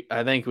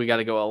think we got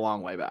to go a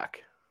long way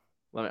back.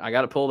 I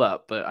got it pulled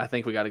up, but I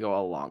think we got to go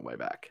a long way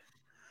back.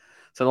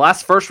 So the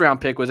last first round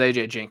pick was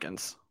AJ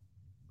Jenkins.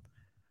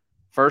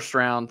 First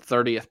round,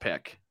 30th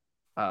pick.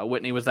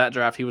 Whitney was that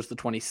draft. He was the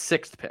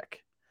 26th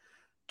pick.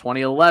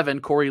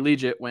 2011, Corey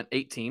Liegett went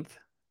 18th.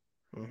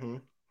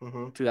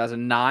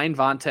 2009,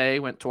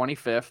 Vontae went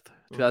 25th.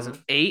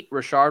 2008,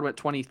 Richard went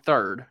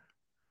 23rd.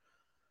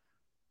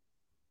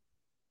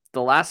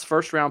 The last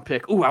first round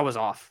pick. Ooh, I was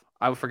off.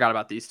 I forgot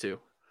about these two.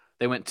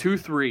 They went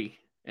 2-3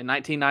 in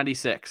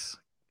 1996.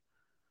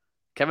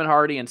 Kevin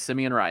Hardy and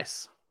Simeon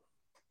Rice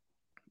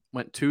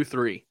went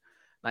 2-3.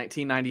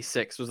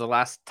 1996 was the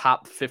last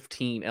top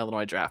 15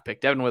 Illinois draft pick.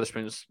 Devin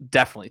Witherspoon is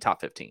definitely top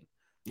 15.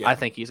 Yeah. I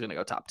think he's going to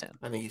go top 10.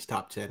 I think he's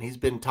top 10. He's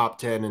been top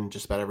 10 in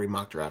just about every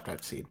mock draft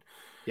I've seen.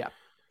 Yeah.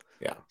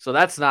 Yeah. So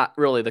that's not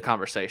really the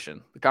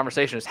conversation. The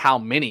conversation is how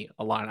many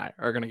Illini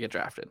are going to get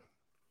drafted.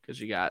 Because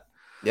you got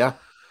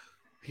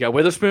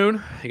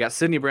Witherspoon, you got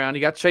Sidney Brown,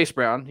 you got Chase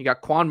Brown, you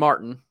got Quan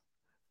Martin.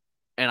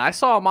 And I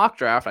saw a mock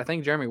draft. I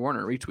think Jeremy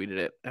Warner retweeted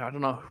it. And I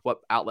don't know what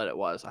outlet it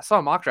was. I saw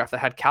a mock draft that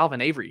had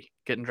Calvin Avery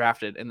getting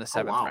drafted in the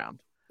 7th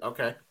round.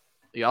 Okay.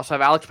 You also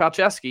have Alex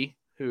Palczewski,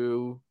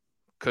 who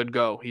could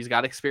go. He's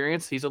got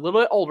experience. He's a little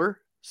bit older.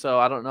 So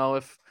I don't know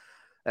if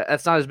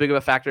that's not as big of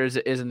a factor as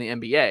it is in the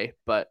NBA.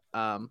 But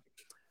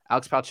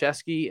Alex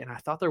Palczewski, and I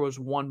thought there was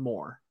one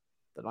more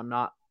that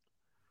I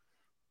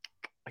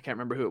can't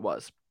remember who it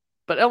was.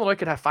 But Illinois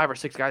could have 5 or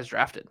 6 guys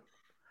drafted.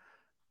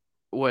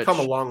 Come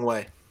a long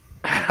way.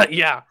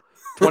 Yeah.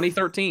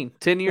 2013,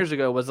 10 years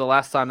ago was the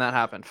last time that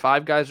happened.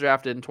 5 guys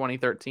drafted in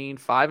 2013,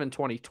 5 in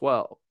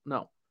 2012.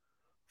 No,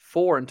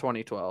 4 in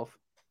 2012.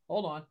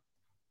 Hold on.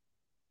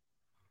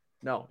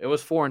 No, it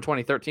was 4 in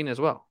 2013 as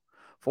well.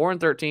 4 in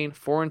 13,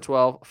 4 in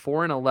 12,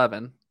 4 in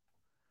 11.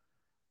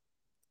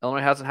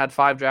 Illinois hasn't had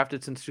 5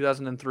 drafted since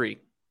 2003.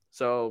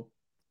 So,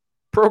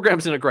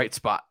 program's in a great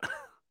spot.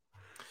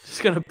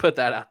 Just going to put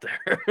that out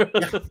there.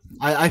 Yeah,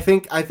 I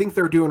think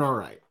they're doing all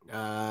right.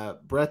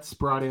 Brett's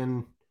brought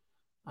in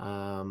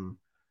a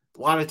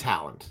lot of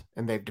talent,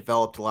 and they've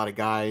developed a lot of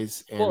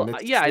guys. And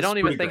I don't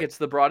even think it's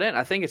the brought in.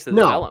 I think it's the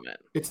development.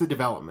 It's the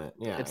development.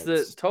 Yeah,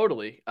 it's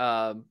totally.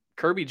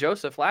 Kirby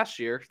Joseph last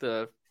year,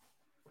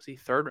 was he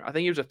third? I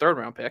think he was a 3rd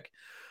round pick.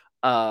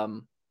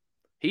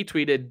 He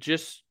tweeted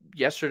just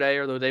yesterday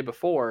or the day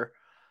before.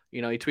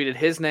 He tweeted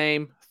his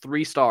name,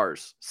 3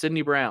 stars.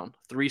 Sidney Brown,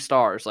 3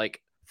 stars,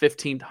 like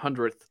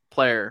 1,500th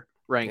player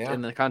ranked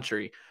in the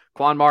country.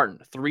 Quan Martin,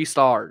 3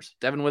 stars.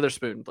 Devin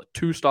Witherspoon,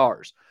 2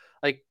 stars.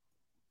 Like,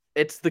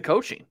 it's the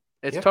coaching.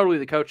 It's totally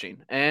the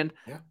coaching. And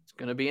it's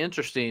going to be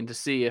interesting to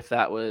see if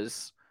that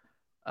was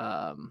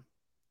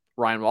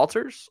Ryan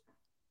Walters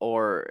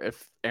or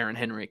if Aaron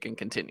Henry can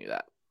continue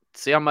that.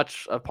 See how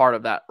much a part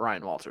of that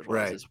Ryan Walters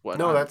was is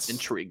what I'm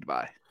intrigued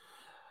by.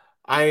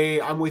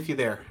 I'm with you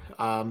there.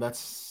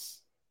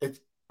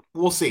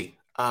 We'll see.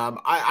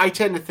 I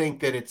tend to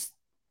think that it's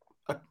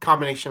a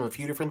combination of a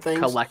few different things.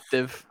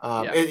 Collective.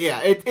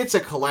 It's a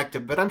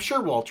collective, but I'm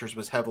sure Walters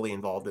was heavily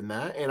involved in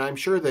that, and I'm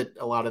sure that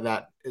a lot of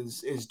that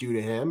is due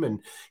to him,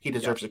 and he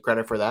deserves the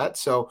credit for that.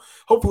 So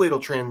hopefully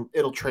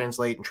it'll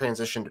translate and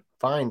transition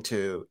fine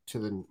to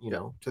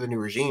the to the new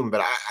regime.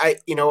 But I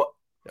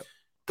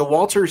the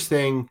Walters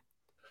thing,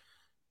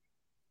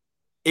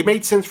 it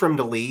made sense for him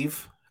to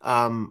leave.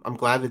 I'm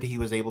glad that he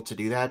was able to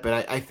do that,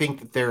 but I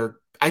think that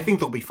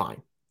they'll be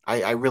fine.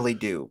 I really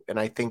do, and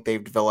I think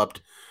they've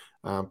developed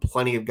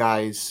plenty of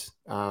guys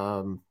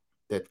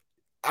that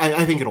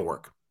I think it'll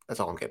work. That's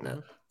all I'm getting at.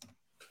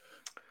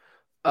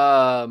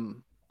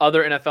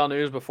 Other NFL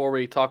news before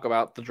we talk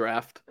about the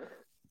draft.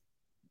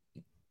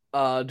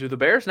 Do the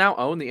Bears now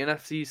own the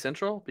NFC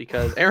Central?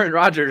 Because Aaron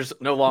Rodgers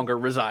no longer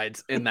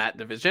resides in that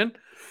division.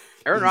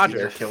 Aaron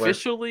Rodgers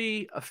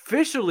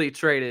officially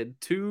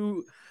traded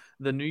to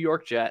the New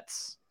York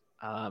Jets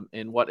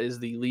in what is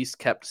the least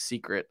kept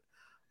secret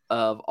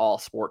of all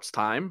sports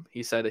time.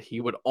 He said he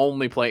would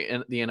only play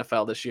in the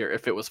NFL this year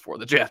if it was for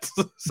the Jets.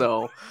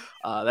 So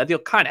that deal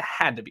kind of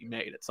had to be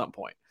made at some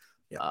point.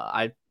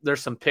 Yeah.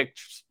 There's some pick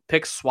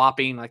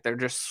swapping, like they're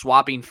just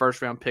swapping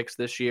first round picks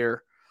this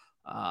year.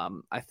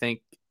 I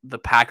think the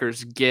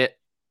Packers get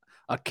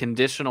a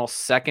conditional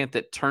second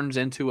that turns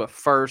into a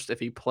first if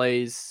he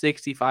plays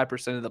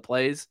 65% of the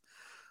plays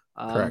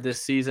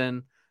this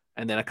season,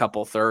 and then a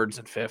couple thirds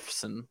and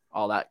fifths and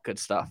all that good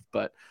stuff.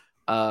 But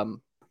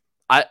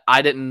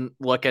I didn't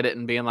look at it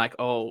and being like,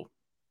 oh,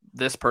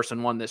 this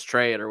person won this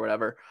trade or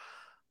whatever.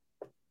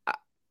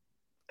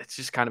 It's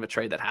just kind of a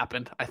trade that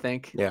happened, I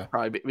think. Yeah.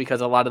 Probably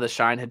because a lot of the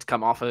shine had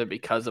come off of it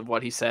because of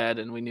what he said,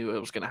 and we knew it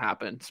was going to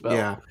happen.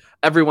 So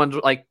everyone's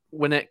like,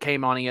 when it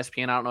came on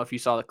ESPN, I don't know if you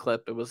saw the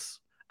clip. It was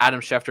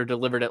Adam Schefter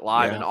delivered it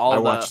live, and I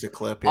watched the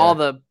clip. All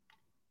the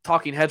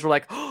talking heads were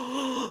like,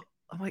 oh,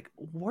 I'm like,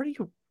 what are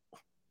you?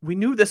 We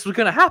knew this was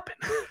going to happen.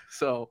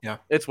 So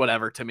it's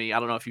whatever to me. I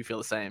don't know if you feel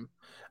the same.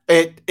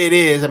 It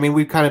is. I mean,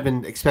 we've kind of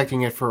been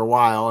expecting it for a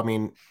while. I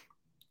mean,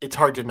 it's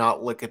hard to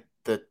not look at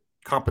the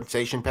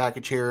compensation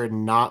package here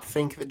and not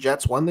think the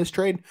Jets won this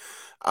trade.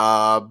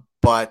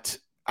 But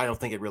I don't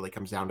think it really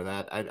comes down to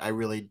that. I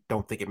really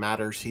don't think it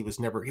matters. He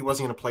wasn't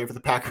going to play for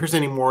the Packers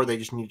anymore. They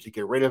just needed to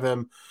get rid of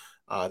him.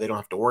 They don't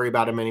have to worry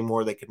about him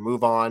anymore. They can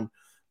move on.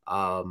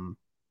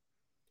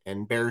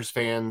 And Bears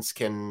fans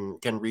can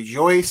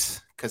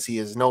rejoice because he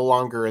is no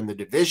longer in the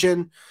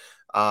division.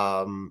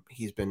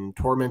 He's been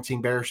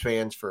tormenting Bears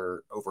fans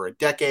for over a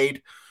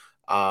decade.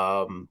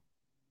 I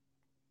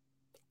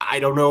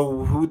don't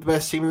know who the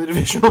best team in the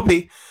division will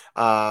be.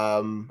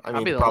 I mean,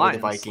 probably the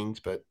Vikings,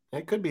 but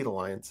it could be the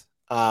Lions.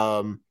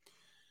 But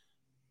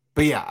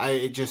yeah,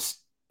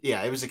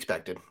 it was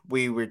expected.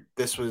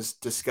 This was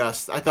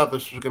discussed. I thought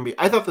this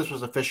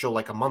was official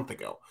like a month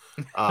ago.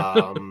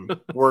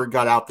 Word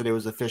got out that it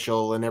was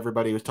official and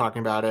everybody was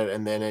talking about it,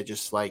 and then it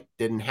just like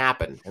didn't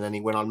happen. And then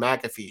he went on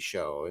McAfee's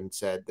show and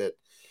said that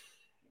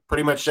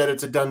pretty much said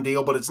it's a done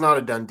deal, but it's not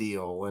a done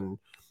deal. And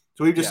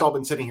so we've just all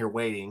been sitting here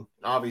waiting.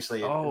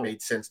 Obviously, it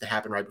made sense to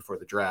happen right before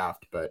the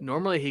draft, but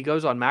normally he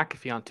goes on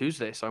McAfee on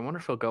Tuesday, so I wonder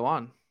if he'll go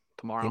on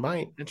tomorrow. He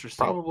might.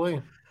 Interesting.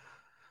 Probably.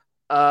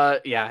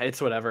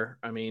 It's whatever.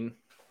 I mean,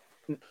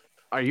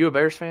 are you a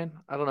Bears fan?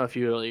 I don't know if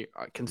you really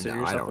consider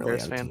yourself a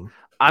Bears fan.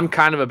 I'm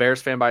kind of a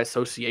Bears fan by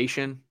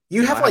association.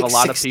 You have like a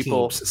lot of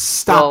people. Teams.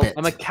 Stop it.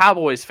 I'm a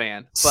Cowboys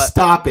fan, but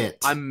stop it.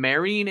 I'm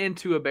marrying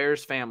into a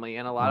Bears family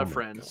and a lot of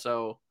friends,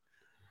 so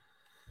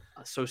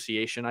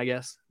association, I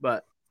guess.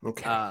 But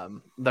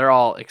they're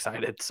all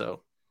excited,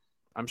 so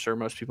I'm sure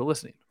most people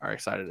listening are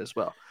excited as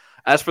well.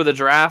 As for the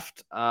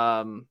draft,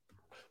 I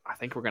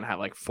think we're gonna have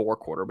like 4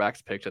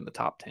 quarterbacks picked in the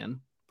top 10,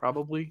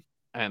 probably,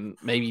 and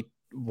maybe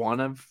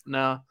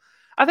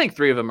I think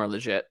 3 of them are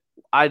legit.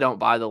 I don't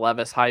buy the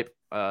Levis hype.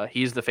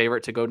 He's the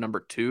favorite to go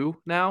number 2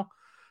 now,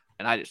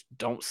 and I just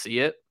don't see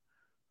it.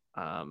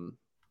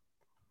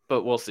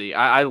 But we'll see.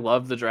 I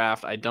love the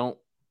draft. I don't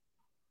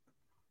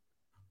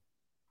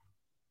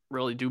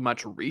really do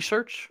much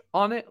research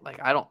on it. Like,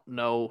 I don't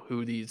know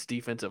who these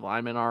defensive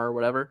linemen are or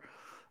whatever.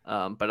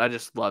 But I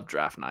just love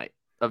draft night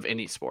of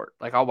any sport.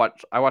 Like, I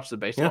watch the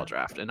baseball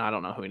draft, and I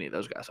don't know who any of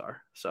those guys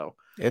are. So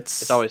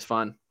it's always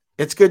fun.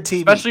 It's good TV,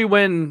 especially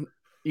when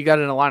you got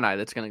an Illini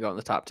that's going to go in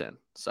the top 10.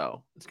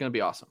 So it's going to be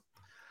awesome.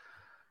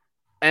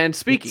 And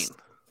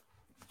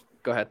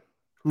go ahead.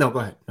 No, go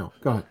ahead. No,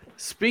 go ahead.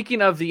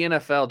 Speaking of the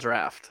NFL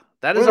draft,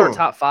 that is our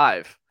top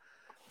 5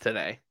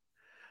 today.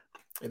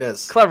 It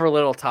is. Clever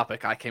little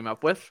topic I came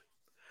up with.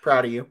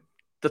 Proud of you.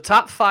 The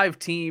top 5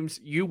 teams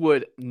you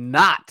would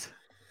not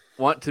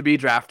want to be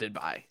drafted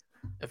by.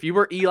 If you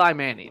were Eli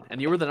Manning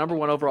and you were the number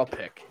 1 overall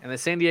pick and the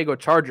San Diego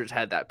Chargers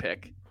had that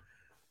pick,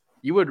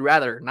 you would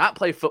rather not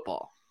play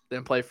football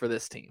than play for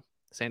this team,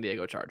 San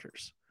Diego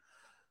Chargers.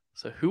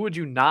 So who would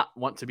you not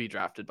want to be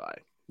drafted by?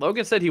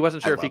 Logan said he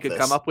wasn't sure if he could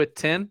come up with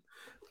 10.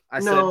 I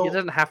said it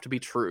doesn't have to be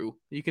true.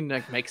 You can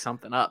make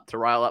something up to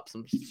rile up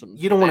some.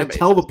 You don't want to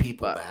tell the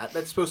people that.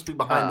 That's supposed to be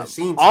behind the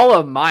scenes. All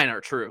of mine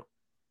are true.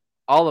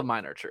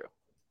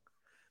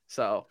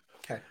 So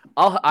Okay.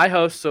 I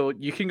host, so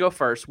you can go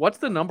first. What's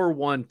the number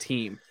one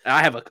team?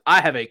 I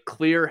have a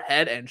clear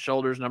head and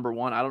shoulders number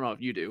one. I don't know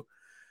if you do.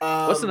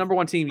 What's the number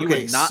one team you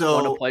would not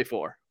want to play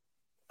for?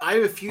 I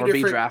have a few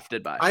be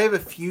drafted by. I have a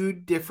few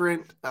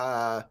different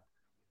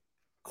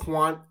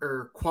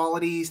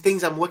qualities,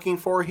 things I'm looking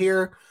for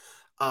here.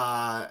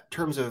 In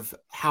terms of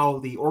how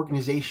the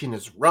organization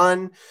is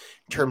run, in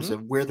terms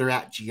of where they're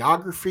at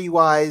geography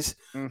wise,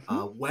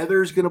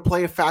 weather's going to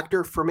play a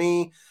factor for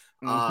me.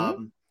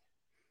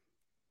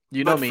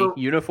 You know me.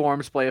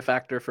 Uniforms play a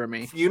factor for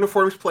me.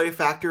 Uniforms play a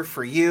factor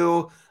for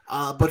you.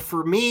 But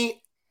for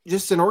me,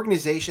 just an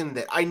organization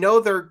that I know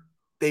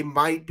they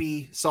might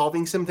be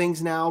solving some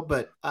things now,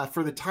 but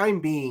for the time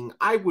being,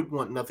 I would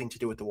want nothing to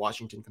do with the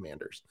Washington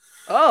Commanders.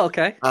 Oh,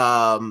 okay.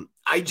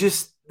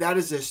 That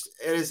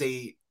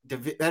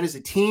is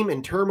a team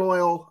in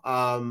turmoil.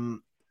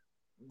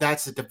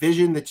 That's a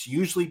division that's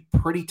usually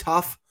pretty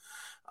tough.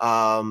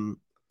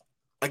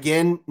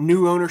 Again,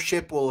 new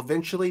ownership will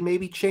eventually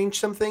maybe change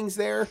some things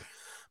there,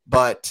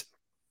 but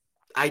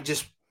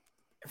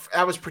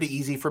that was pretty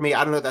easy for me.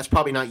 I don't know. That's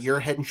probably not your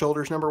head and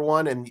shoulders number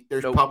one, and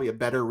there's probably a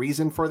better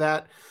reason for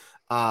that.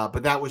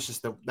 But that was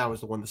the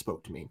one that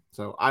spoke to me.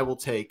 So I will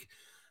take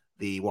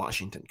the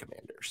Washington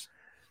Commanders.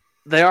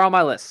 They are on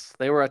my list.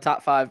 They were a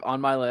top 5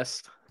 on my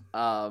list.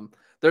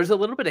 There's a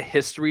little bit of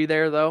history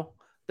there, though,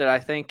 that I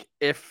think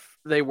if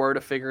they were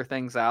to figure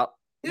things out,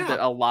 that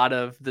a lot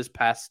of this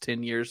past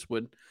 10 years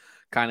would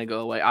kind of go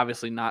away.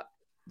 Obviously, not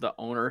the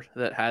owner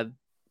that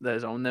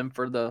has owned them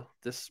for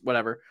this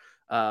whatever.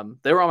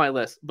 They were on my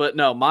list, but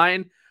no,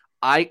 mine.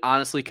 I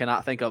honestly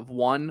cannot think of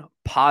one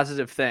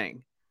positive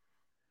thing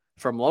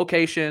from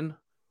location,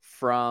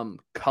 from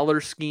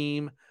color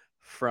scheme,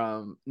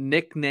 from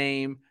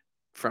nickname,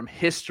 from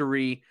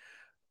history.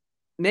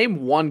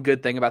 Name one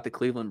good thing about the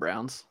Cleveland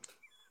Browns.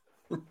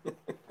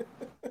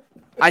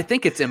 I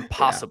think it's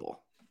impossible.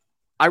 Yeah.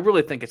 I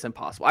really think it's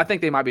impossible. I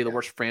think they might be the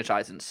worst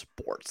franchise in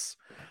sports.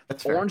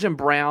 That's fair. Orange and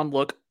brown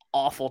look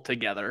awful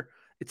together.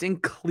 It's in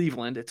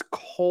Cleveland. It's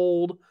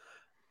cold.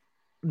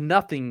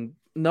 Nothing,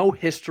 no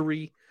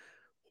history.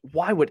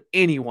 Why would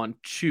anyone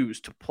choose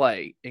to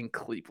play in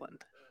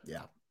Cleveland?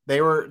 Yeah,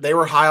 they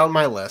were high on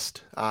my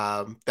list.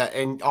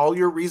 And all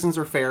your reasons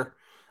are fair.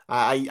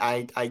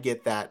 I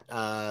get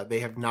that. They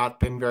have not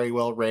been very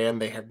well ran.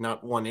 They have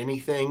not won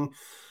anything.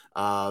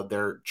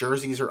 Their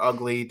jerseys are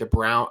ugly. The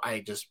brown,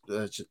 it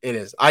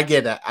is. I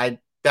get that.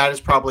 That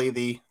is probably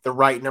the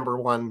right number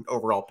one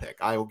overall pick.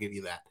 I will give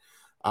you that.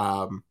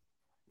 I'm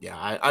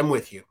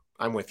with you.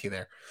 I'm with you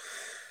there.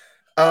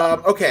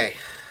 Okay.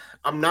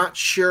 I'm not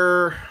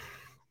sure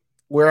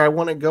where I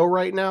want to go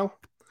right now.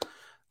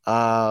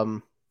 I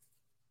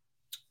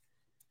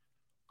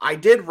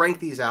did rank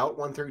these out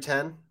 1 through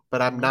 10,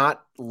 but I'm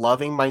not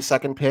loving my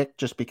second pick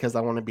just because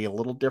I want to be a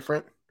little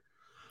different.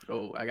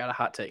 Oh, I got a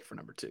hot take for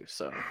number 2.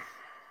 So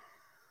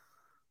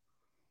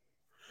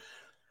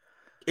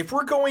if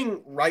we're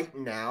going right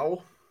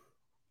now,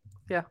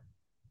 yeah,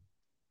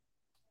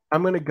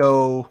 I'm going to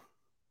go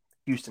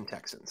Houston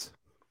Texans.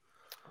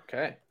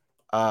 Okay.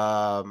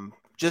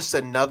 Just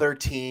another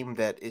team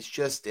that is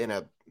just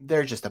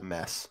they're just a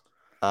mess.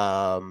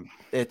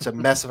 It's a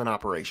mess of an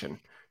operation,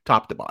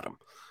 top to bottom.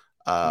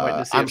 I'm waiting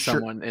to see if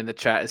someone in the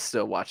chat is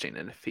still watching,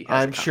 and if he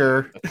has, I'm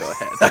sure. Go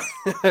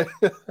ahead.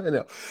 I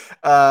know.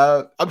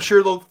 I'm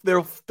sure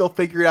they'll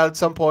figure it out at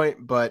some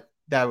point, but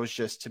that was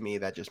just, to me,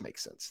 that just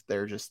makes sense.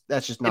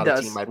 That's just not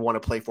a team I'd want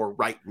to play for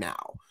right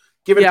now.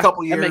 Give it a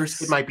couple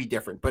years, it might be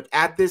different, but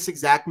at this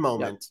exact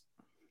moment,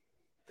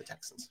 the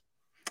Texans.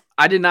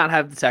 I did not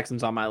have the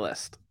Texans on my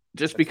list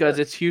just because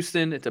it's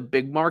Houston. It's a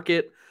big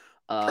market.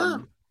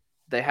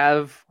 They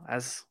have,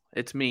 as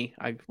it's me,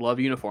 I love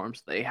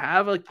uniforms. They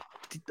have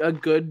a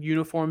good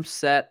uniform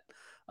set,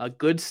 a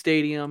good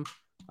stadium.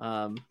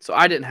 So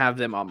I didn't have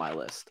them on my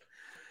list.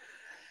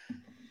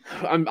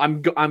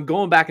 I'm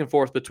going back and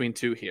forth between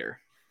 2 here,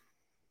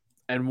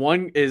 and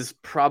one is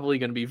probably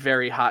going to be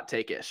very hot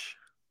take-ish.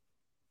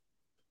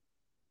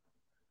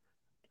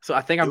 So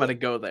I think I'm going to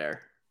go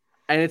there.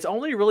 And it's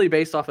only really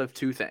based off of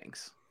 2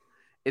 things.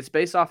 It's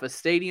based off of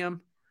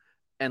stadium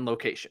and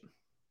location.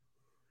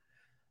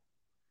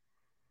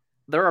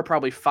 There are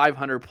probably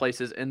 500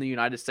 places in the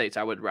United States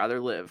I would rather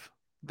live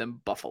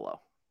than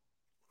Buffalo.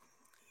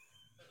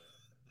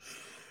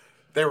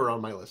 They were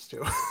on my list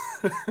too.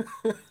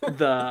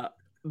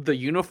 The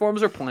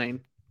uniforms are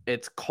plain.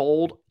 It's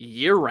cold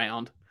year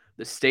round.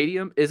 The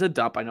stadium is a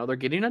dump. I know they're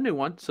getting a new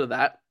one, so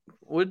that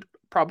would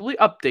probably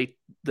update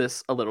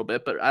this a little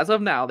bit. But as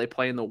of now, they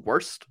play in the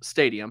worst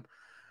stadium.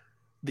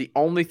 The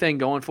only thing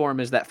going for them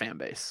is that fan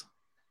base.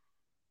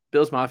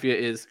 Bills Mafia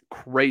is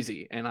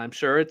crazy, and I'm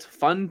sure it's a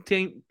fun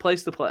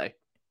place to play.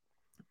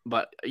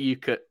 But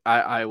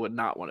I would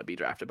not want to be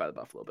drafted by the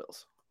Buffalo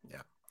Bills.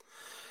 Yeah.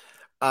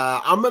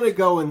 I'm going to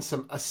go in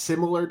a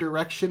similar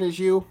direction as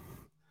you.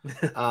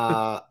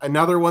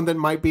 Another one that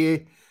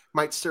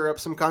might stir up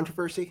some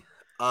controversy.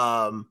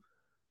 A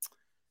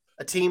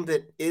team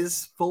that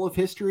is full of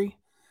history,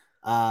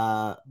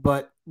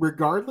 but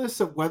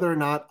regardless of whether or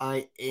not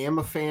I am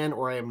a fan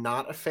or I am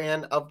not a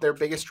fan of their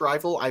biggest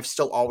rival, I've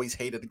still always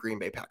hated the Green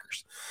Bay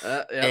Packers.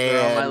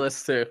 They're on my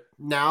list too.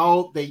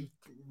 Now they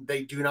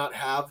do not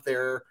have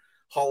their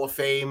Hall of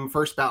Fame,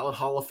 first ballot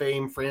Hall of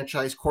Fame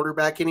franchise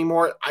quarterback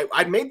anymore.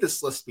 I made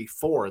this list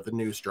before the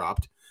news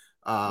dropped.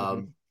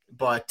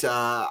 But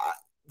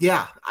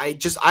yeah,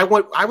 I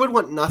would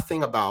want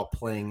nothing about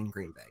playing in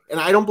Green Bay. And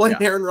I don't blame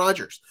Aaron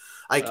Rodgers.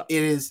 It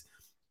is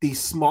the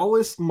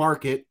smallest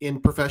market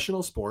in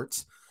professional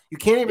sports. You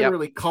can't even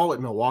really call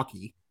it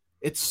Milwaukee.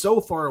 It's so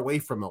far away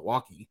from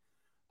Milwaukee.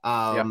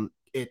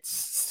 It's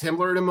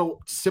similar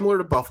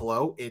to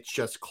Buffalo. It's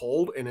just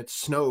cold and it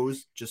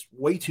snows just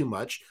way too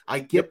much. I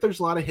get there's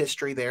a lot of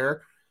history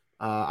there.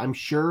 I'm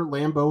sure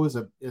Lambeau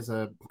is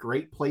a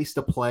great place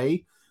to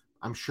play.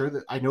 I'm sure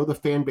that I know the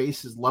fan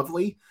base is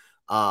lovely.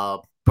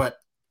 But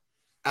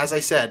as I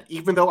said,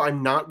 even though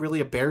I'm not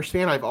really a Bears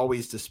fan, I've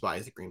always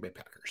despised the Green Bay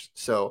Packers.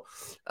 So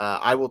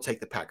I will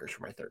take the Packers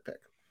for my third pick.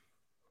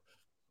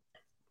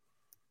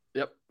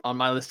 Yep, on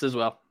my list as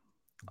well.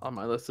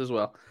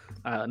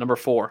 Number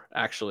 4,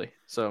 actually.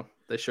 So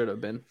they should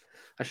have been.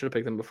 I should have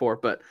picked them before.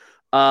 But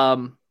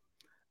another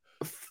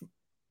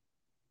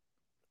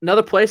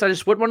place I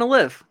just wouldn't want to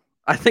live.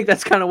 I think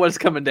that's kind of what it's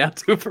coming down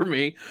to for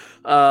me.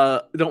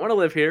 Don't want to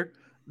live here.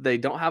 They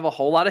don't have a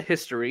whole lot of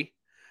history.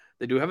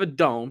 They do have a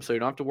dome, so you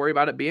don't have to worry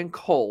about it being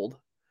cold.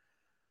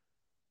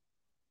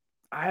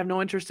 I have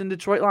no interest in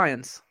Detroit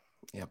Lions.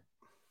 Yep.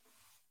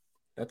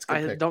 That's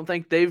good. I don't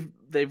think they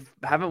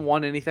haven't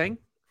won anything.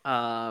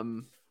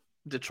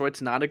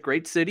 Detroit's not a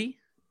great city.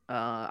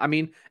 I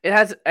mean, it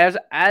has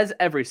as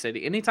every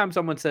city. Anytime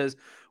someone says,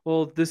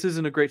 "Well, this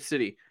isn't a great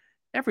city,"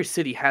 every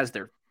city has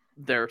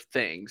their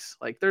things.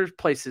 Like there's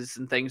places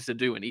and things to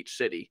do in each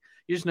city.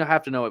 You just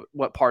have to know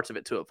what parts of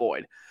it to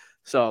avoid.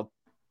 So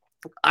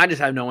I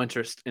just have no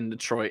interest in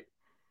Detroit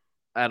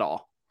at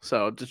all.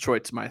 So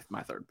Detroit's my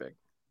third pick.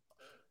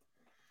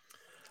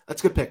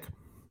 That's a good pick.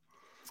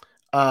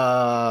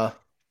 All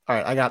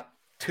right, I got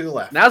 2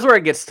 left. Now's where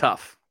it gets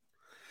tough.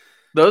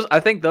 I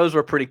think those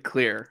were pretty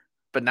clear,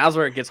 but now's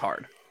where it gets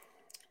hard.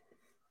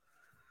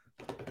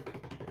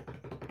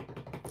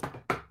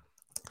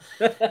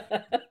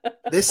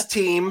 This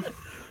team,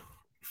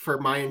 for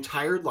my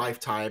entire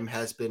lifetime,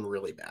 has been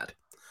really bad.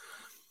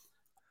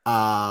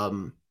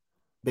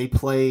 They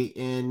play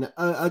in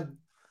a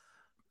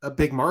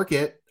big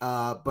market,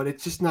 but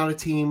it's just not a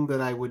team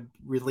that I would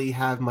really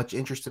have much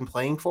interest in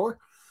playing for.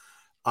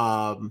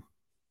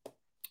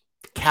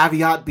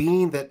 Caveat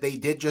being that they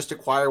did just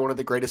acquire one of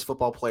the greatest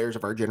football players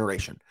of our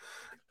generation.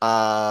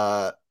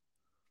 So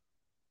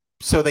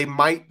they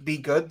might be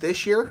good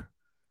this year,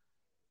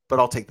 but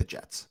I'll take the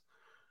Jets.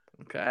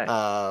 Okay.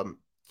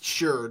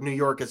 Sure, New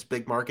York is a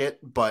big market,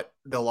 but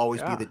they'll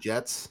always be the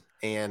Jets.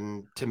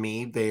 And to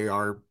me, they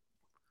are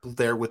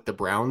there with the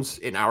Browns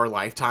in our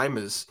lifetime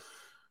as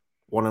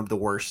one of the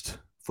worst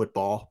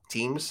football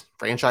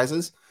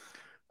franchises.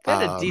 They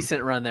had a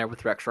decent run there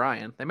with Rex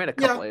Ryan. They made a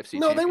couple AFC championships.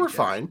 No, they were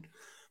fine.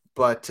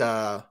 But,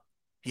 I'm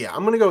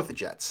going to go with the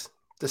Jets.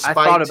 I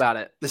thought about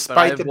it,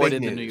 despite the big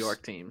news. The New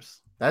York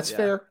teams. That's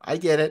fair. I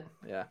get it.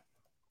 Yeah.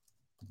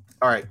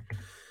 All right.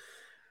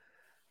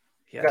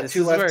 Yeah, got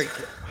 2 left.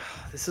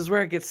 This is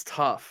where it gets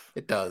tough.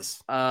 It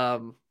does. I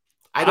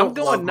don't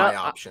love my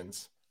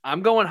options.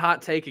 I'm going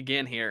hot take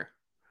again here.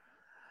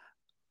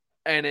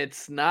 And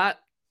it's not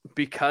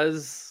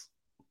because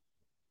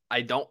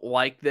I don't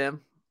like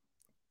them.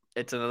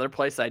 It's another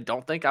place I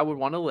don't think I would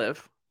want to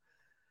live.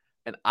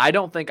 And I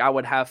don't think I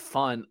would have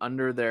fun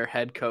under their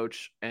head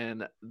coach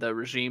and the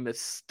regime is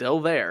still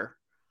there.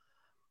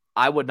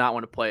 I would not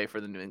want to play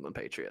for the New England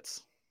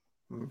Patriots.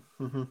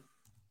 Mm-hmm.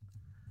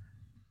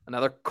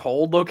 Another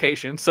cold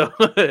location. So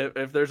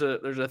if there's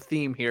a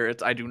theme here,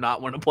 it's I do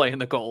not want to play in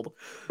the cold.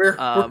 We're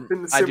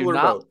in the similar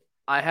boat.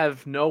 I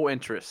have no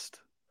interest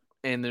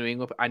in the New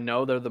England. I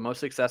know they're the most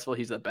successful.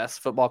 He's the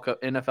best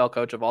NFL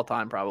coach of all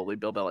time, probably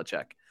Bill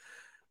Belichick.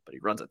 But he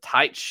runs a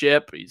tight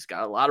ship. He's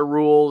got a lot of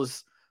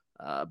rules.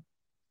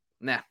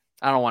 Nah,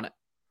 I don't want it.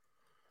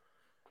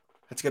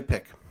 That's a good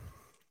pick.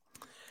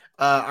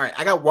 All right,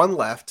 I got 1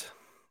 left.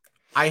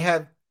 I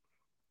have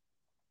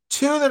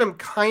 2 that I'm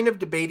kind of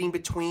debating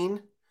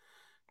between.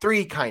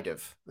 3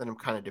 that I'm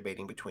kind of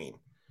debating between.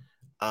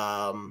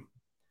 One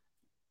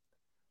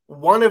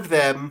of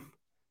them,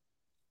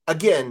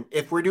 again,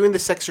 if we're doing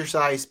this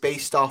exercise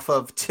based off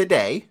of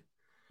today,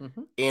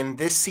 in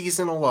this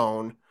season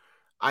alone,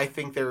 I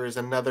think there is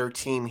another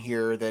team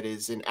here that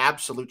is in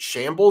absolute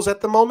shambles at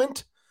the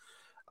moment.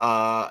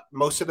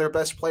 Most of their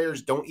best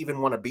players don't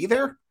even want to be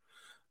there.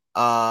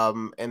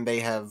 And they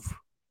have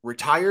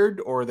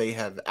retired or they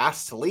have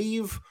asked to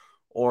leave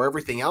or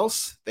everything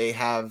else. They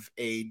have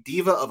a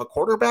diva of a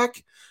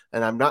quarterback,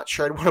 and I'm not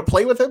sure I'd want to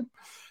play with him.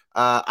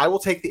 I will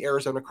take the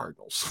Arizona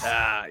Cardinals.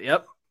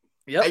 Yep.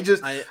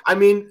 I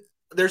mean,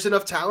 there's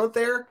enough talent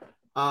there,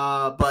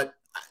 but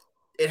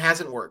it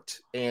hasn't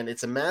worked, and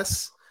it's a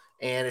mess,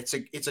 and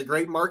it's a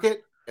great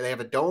market, and they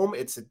have a dome.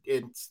 It's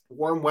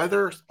warm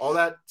weather, all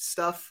that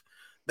stuff.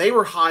 They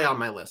were high on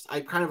my list. I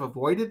kind of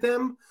avoided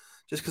them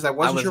just because I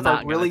wasn't sure if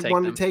I really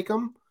wanted to take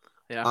them.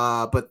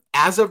 Yeah. But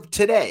as of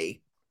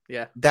today,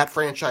 yeah, that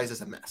franchise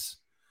is a mess.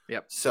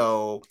 Yep.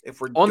 So if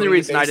we're only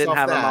reason I didn't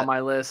have him on my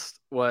list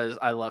was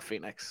I love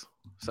Phoenix.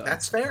 So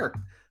that's fair.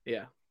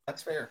 Yeah,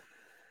 that's fair.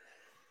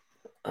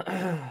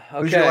 Okay.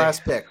 Who's your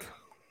last pick?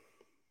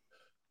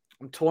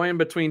 I'm toying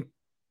between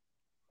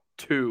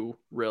two,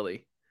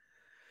 really.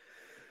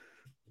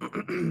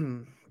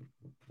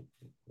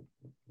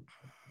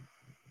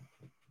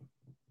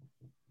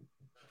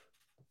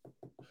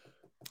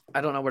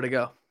 I don't know where to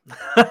go.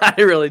 I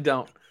really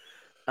don't.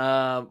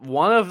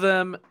 One of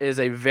them is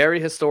a very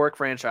historic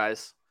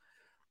franchise.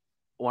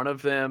 One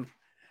of them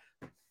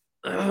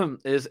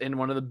is in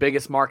one of the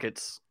biggest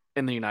markets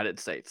in the United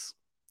States.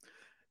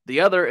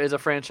 The other is a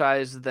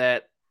franchise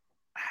that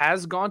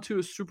has gone to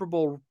a Super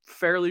Bowl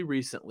fairly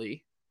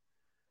recently,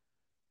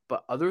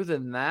 but other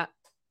than that,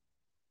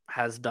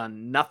 has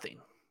done nothing.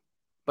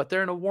 But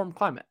they're in a warm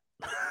climate.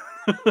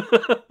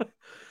 The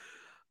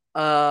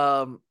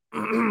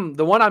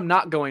one I'm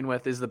not going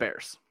with is the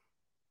Bears.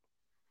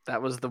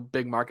 That was the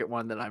big market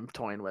one that I'm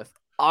toying with.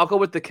 I'll go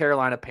with the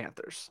Carolina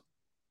Panthers.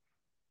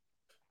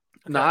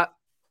 Okay. Not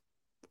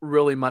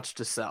really much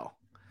to sell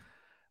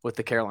with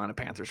the Carolina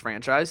Panthers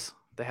franchise.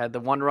 They had the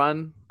one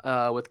run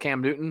with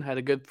Cam Newton, had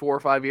a good 4 or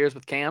 5 years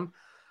with Cam.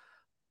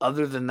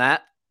 Other than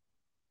that,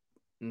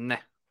 nah.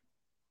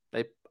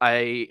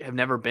 I have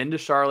never been to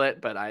Charlotte,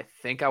 but I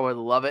think I would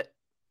love it.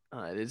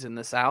 It is in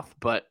the South,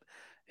 but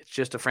it's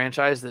just a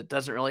franchise that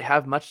doesn't really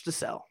have much to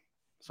sell.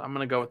 So I'm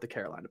going to go with the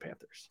Carolina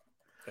Panthers.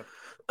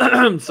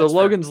 Yep. So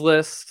Logan's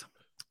list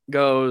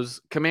goes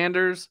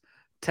Commanders,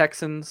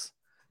 Texans,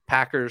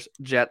 Packers,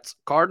 Jets,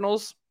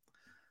 Cardinals.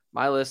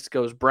 My list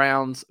goes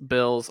Browns,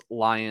 Bills,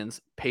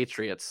 Lions,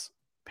 Patriots,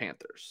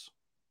 Panthers.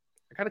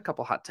 I got a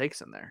couple hot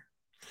takes in there.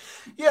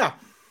 Yeah,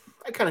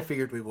 I kind of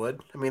figured we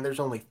would. I mean, there's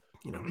only,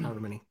 however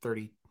many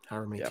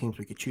teams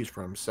we could choose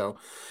from. So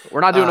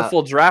we're not doing a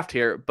full draft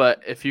here,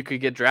 but if you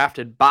could get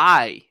drafted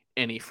by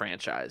any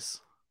franchise,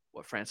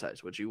 what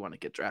franchise would you want to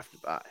get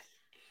drafted by?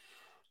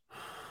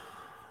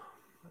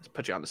 Let's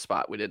put you on the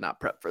spot. We did not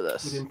prep for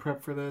this. We didn't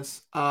prep for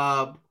this.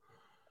 I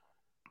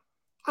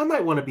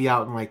might want to be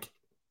out in like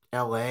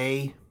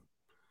LA.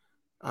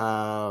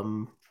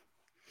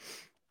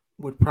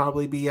 Would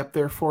probably be up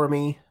there for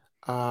me.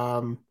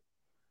 I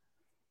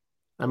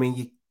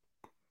mean,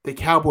 the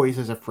Cowboys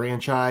as a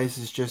franchise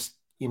is just,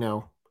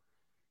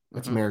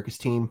 that's America's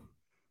team.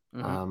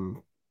 Mm-hmm.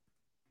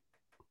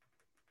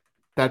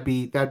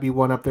 That'd be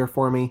one up there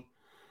for me.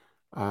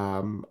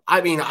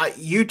 I mean,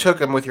 you took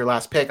them with your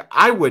last pick.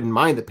 I wouldn't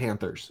mind the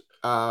Panthers.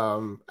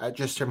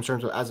 Just in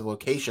terms of as a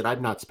location,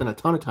 I've not spent a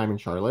ton of time in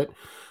Charlotte.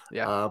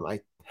 Yeah.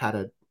 I had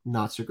a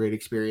not so great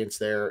experience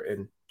there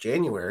in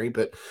January,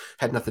 but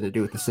had nothing to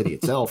do with the city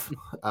itself.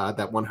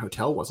 That one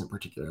hotel wasn't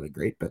particularly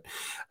great, but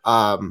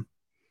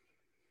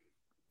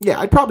yeah,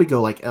 I'd probably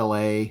go like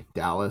LA,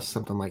 Dallas,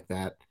 something like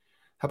that.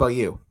 How about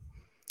you?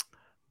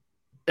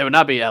 It would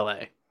not be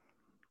LA.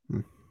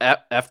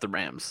 F the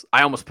Rams.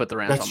 I almost put the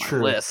Rams on my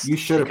list. You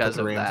should have put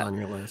the Rams on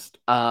your list.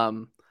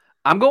 I'm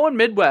going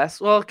Midwest.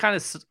 Well, kind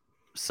of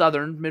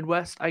southern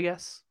Midwest, I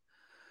guess.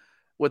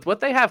 With what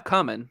they have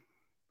coming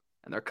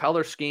and their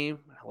color scheme,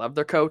 I love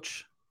their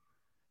coach.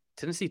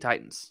 Tennessee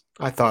Titans.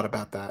 I thought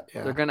about that.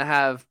 Yeah. They're going to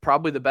have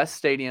probably the best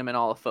stadium in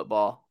all of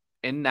football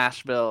in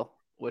Nashville,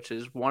 which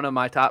is one of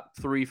my top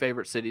 3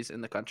 favorite cities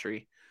in the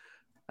country.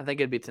 I think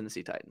it'd be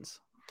Tennessee Titans.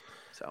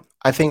 So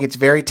I think it's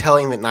very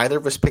telling that neither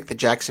of us picked the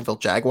Jacksonville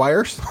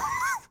Jaguars.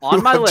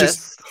 On my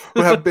list.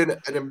 Who have been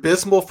an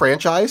abysmal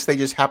franchise. They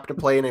just happen to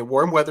play in a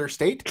warm weather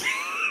state,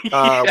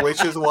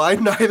 which is why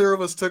neither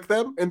of us took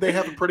them. And they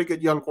have a pretty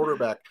good young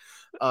quarterback.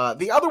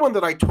 The other one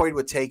that I toyed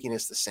with taking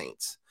is the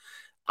Saints.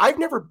 I've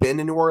never been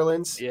to New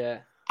Orleans. Yeah.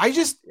 I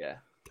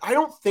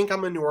don't think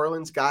I'm a New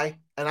Orleans guy,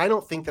 and I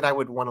don't think that I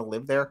would want to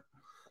live there.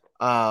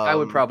 I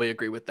would probably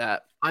agree with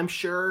that. I'm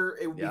sure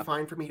it would be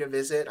fine for me to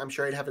visit. I'm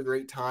sure I'd have a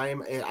great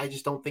time. I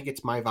just don't think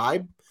it's my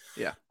vibe.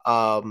 Yeah.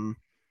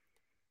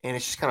 And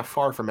it's just kind of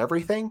far from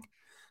everything.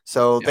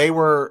 So they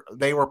were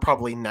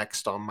probably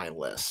next on my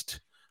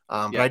list.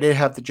 But I did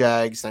have the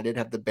Jags and I did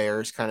have the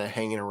Bears kind of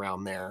hanging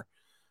around there.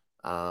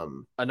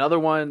 Another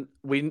one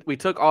we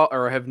took all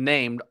or have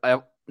named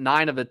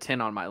 9 of the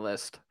 10 on my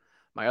list.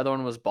 My other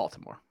one was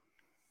Baltimore.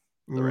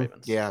 The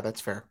Ravens. Yeah, that's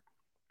fair.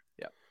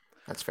 Yeah.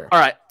 That's fair. All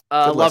right.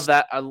 Love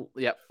that.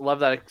 Love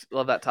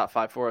that top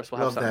 5 for us.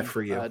 We'll have something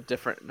for you.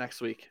 Different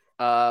next week.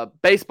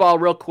 Baseball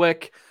real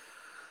quick.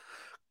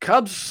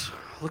 Cubs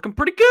looking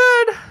pretty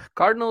good.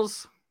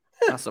 Cardinals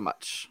not so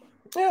much.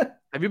 Yeah.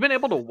 Have you been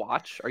able to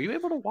watch? Are you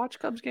able to watch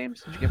Cubs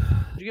games? Did you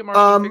get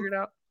marketing figured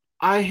out?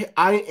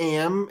 I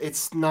am.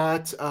 It's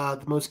not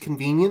the most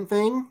convenient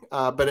thing,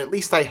 but at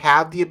least I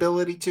have the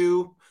ability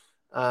to.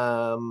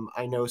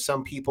 I know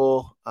some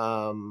people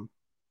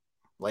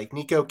like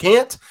Nico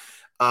can't.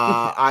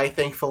 I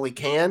thankfully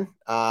can,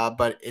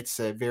 but it's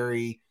a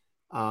very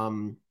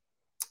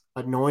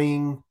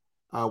annoying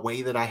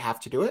way that I have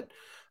to do it.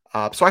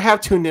 So I have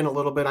tuned in a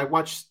little bit. I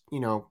watched,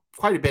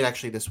 quite a bit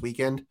actually this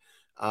weekend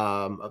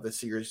of the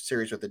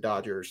series with the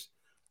Dodgers.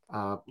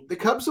 The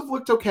Cubs have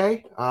looked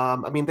okay.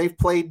 They've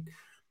played.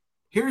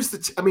 This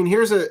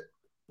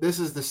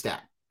is the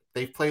stat.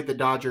 They've played the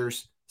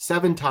Dodgers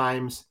 7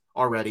 times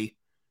already,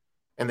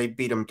 and they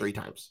beat them 3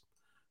 times.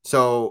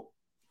 So,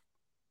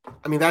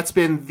 that's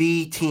been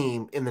the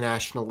team in the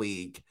National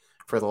League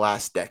for the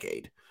last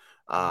decade.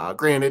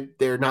 Granted,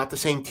 they're not the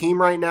same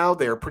team right now.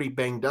 They're pretty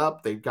banged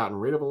up. They've gotten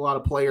rid of a lot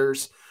of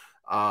players.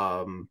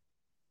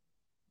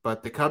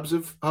 But the Cubs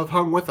have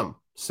hung with them.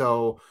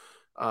 So,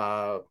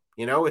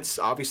 it's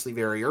obviously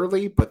very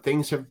early, but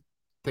things have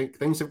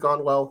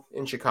gone well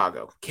in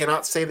Chicago.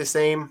 Cannot say the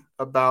same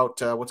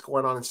about what's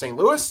going on in St.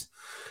 Louis,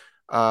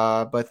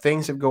 but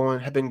things have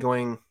been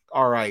going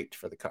all right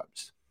for the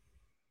Cubs.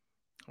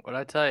 What'd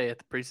I tell you at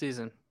the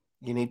preseason?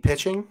 You need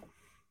pitching?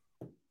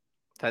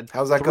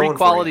 How's that going? 3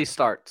 quality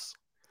starts.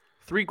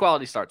 3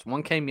 quality starts.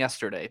 1 came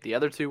yesterday. The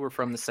other 2 were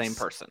from the same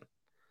person.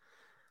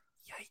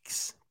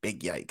 Yikes!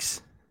 Big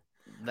yikes!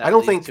 That I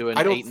don't think to an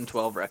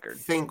 8-12 record.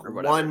 Think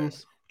one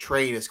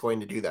trade is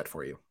going to do that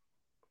for you.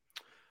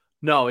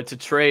 No, it's a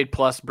trade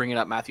plus bringing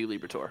up Matthew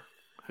Liberatore,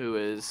 who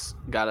has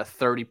got a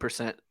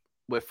 30%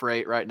 whiff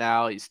rate right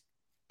now. He's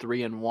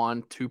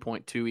 3-1,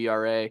 2.2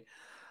 ERA.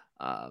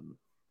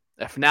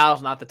 If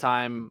now's not the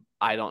time,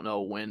 I don't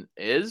know when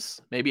is.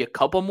 Maybe a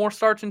couple more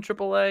starts in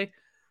AAA.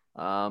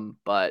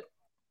 But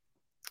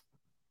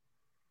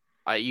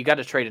you got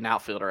to trade an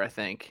outfielder, I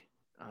think.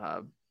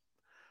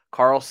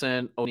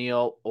 Carlson,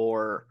 O'Neill,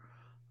 or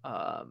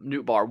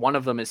Nootbaar. One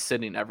of them is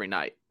sitting every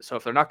night. So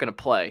if they're not going to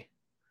play,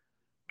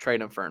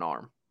 trade them for an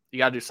arm. You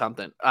got to do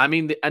something.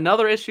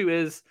 Another issue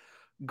is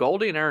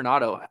Goldie and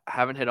Arenado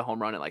haven't hit a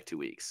home run in like 2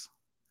 weeks.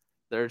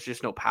 There's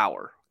just no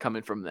power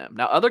coming from them.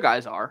 Now, other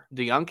guys are.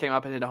 DeYoung came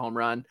up and hit a home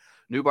run.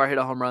 Nootbaar hit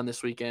a home run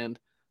this weekend.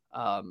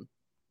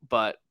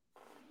 But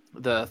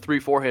the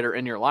 3-4 hitter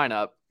in your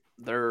lineup,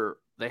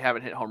 they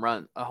haven't hit a home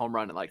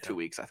run in like 2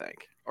 weeks, I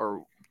think,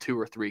 or 2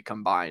 or 3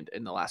 combined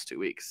in the last 2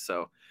 weeks.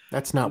 So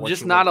that's not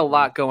just not a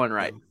lot going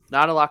right.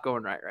 Not a lot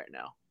going right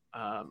now.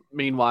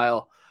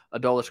 Meanwhile,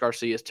 Adolis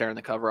Garcia is tearing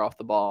the cover off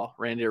the ball.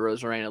 Randy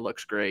Arozarena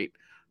looks great.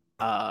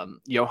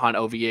 Johan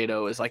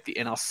Oviedo is like the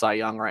NL Cy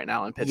Young right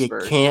now in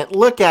Pittsburgh. You can't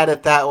look at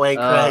it that way,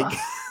 Craig.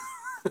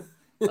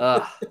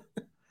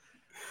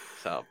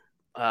 So,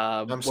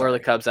 where are the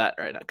Cubs at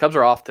right now? Cubs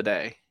are off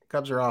today.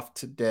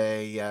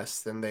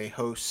 Yes. Then they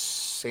host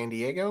San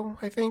Diego,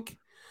 I think.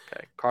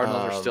 Okay.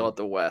 Cardinals are still at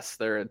the West.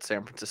 They're in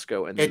San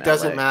Francisco. And it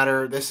doesn't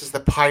matter. This is the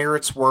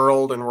Pirates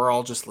world, and we're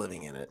all just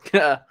living in it.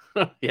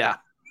 Yeah.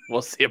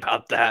 We'll see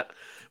about that.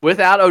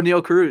 Without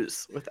O'Neal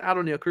Cruz.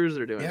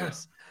 They're doing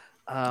this.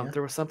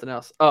 There was something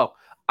else.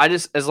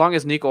 As long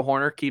as Nico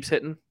Horner keeps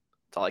hitting,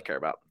 that's all I care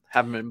about.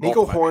 Have him in both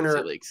Nico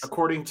Horner,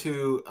 according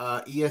to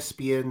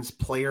ESPN's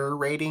player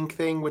rating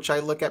thing, which I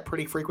look at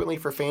pretty frequently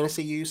for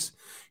fantasy use,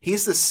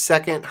 he's the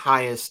 2nd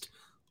highest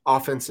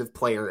offensive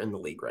player in the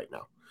league right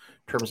now.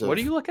 In terms of what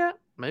do you look at?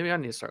 Maybe I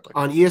need to start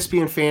looking on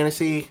ESPN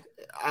Fantasy.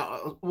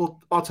 I'll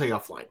tell you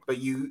offline, but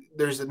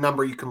there's a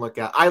number you can look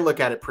at. I look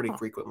at it pretty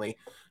frequently.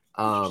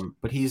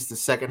 But he's the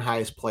 2nd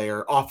highest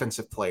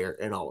offensive player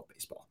in all of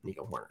baseball.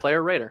 Nico Horner.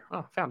 Player rater.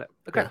 Oh, found it.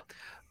 Okay. Yeah.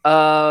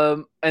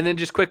 And then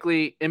just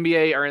quickly,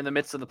 NBA are in the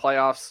midst of the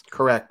playoffs.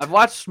 Correct. I've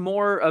watched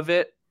more of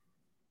it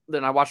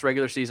than I watched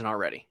regular season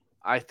already.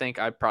 I think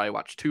I probably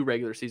watched 2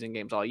 regular season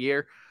games all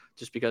year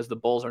just because the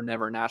Bulls are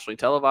never nationally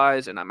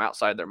televised and I'm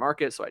outside their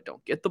market, so I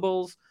don't get the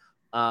Bulls.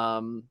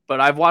 But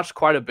I've watched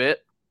quite a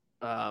bit.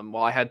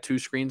 I had 2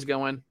 screens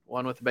going,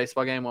 one with the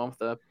baseball game, one with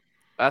the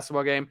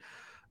basketball game.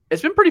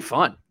 It's been pretty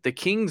fun. The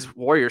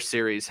Kings-Warriors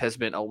series has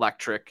been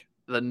electric.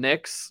 The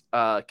Knicks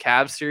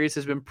Cavs series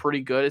has been pretty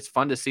good. It's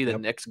fun to see the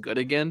Knicks good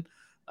again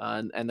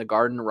and the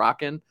Garden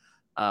rocking.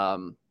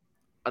 The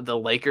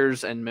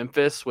Lakers and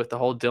Memphis with the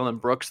whole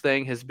Dylan Brooks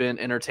thing has been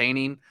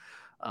entertaining.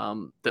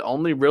 The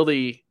only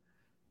really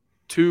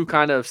 2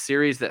 kind of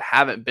series that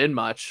haven't been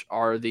much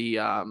are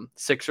the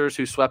Sixers,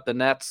 who swept the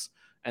Nets,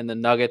 and the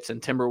Nuggets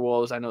and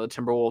Timberwolves. I know the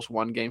Timberwolves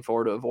won Game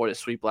 4 to avoid a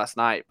sweep last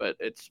night, but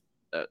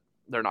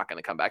they're not going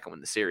to come back and win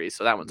the series,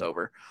 so that one's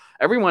over.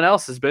 Everyone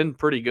else has been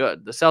pretty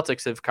good. The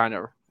Celtics have kind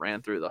of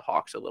ran through the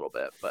Hawks a little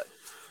bit, but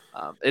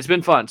it's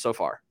been fun so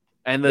far.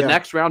 And the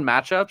next round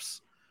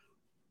matchups,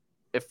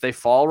 if they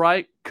fall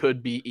right,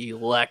 could be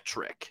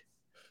electric.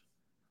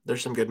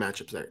 There's some good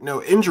matchups there.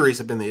 No, injuries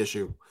have been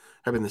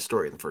the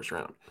story in the first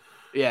round.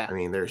 Yeah,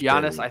 there's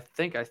Giannis. I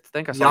think I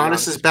saw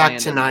Giannis is back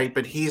tonight,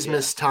 but he's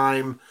missed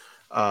time.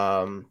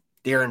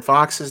 De'Aaron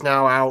Fox is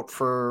now out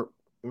for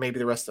maybe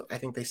the rest of. I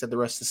think they said the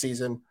rest of the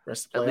season,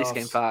 rest of the playoffs. At least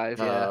Game 5.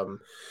 Yeah,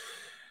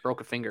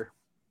 broke a finger.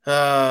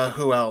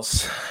 Who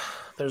else?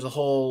 There's a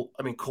whole.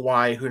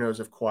 Kawhi. Who knows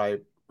if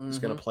Kawhi is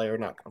going to play or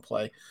not going to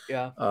play?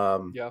 Yeah.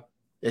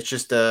 It's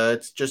just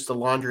a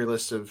laundry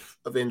list of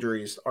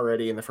injuries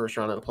already in the first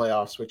round of the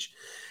playoffs, which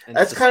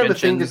that's kind of a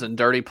thing. And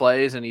dirty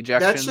plays and ejections.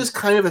 That's just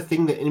kind of a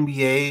thing that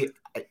NBA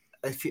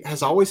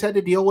has always had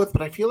to deal with,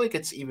 but I feel like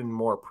it's even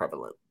more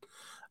prevalent.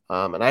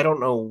 And I don't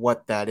know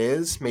what that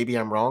is. Maybe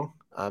I'm wrong.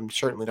 I'm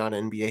certainly not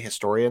an NBA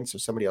historian, so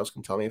somebody else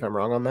can tell me if I'm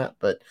wrong on that.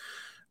 But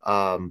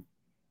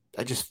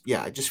it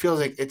just feels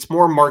like it's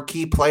more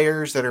marquee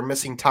players that are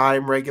missing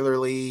time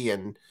regularly,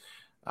 and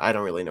I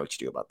don't really know what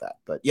you do about that.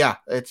 But yeah,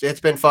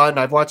 it's been fun.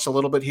 I've watched a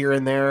little bit here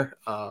and there.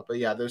 But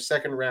yeah, those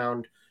second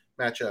round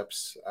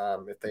matchups,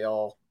 if they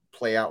all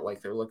play out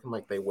like they're looking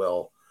like they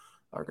will,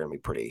 are going to be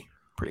pretty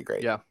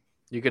great. Yeah,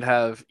 you could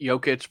have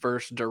Jokic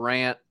versus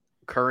Durant,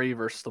 Curry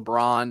versus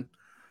LeBron,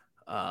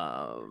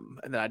 and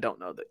then I don't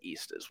know the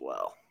East as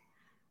well.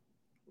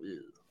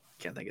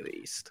 Can't think of the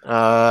East.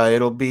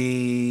 It'll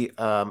be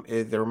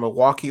either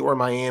Milwaukee or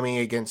Miami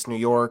against New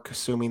York,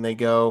 assuming they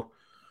go.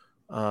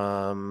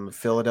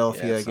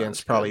 Philadelphia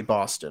against probably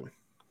Boston.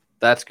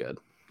 That's good.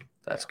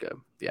 That's good.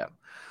 Yeah.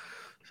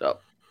 So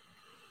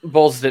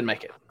Bulls didn't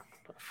make it,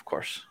 of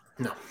course.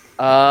 No.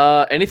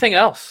 Anything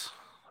else?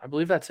 I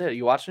believe that's it.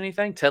 You watch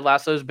anything? Ted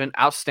Lasso's been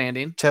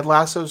outstanding. Ted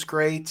Lasso's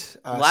great.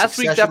 Last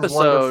week's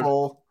episode,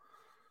 wonderful.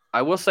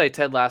 I will say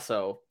Ted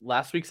Lasso.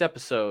 Last week's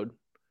episode,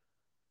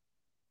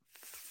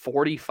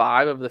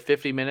 45 of the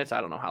 50 minutes.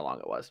 I don't know how long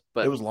it was,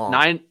 but it was long.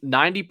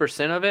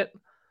 90% of it,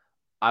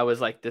 I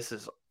was like, this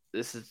is.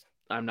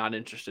 I'm not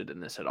interested in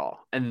this at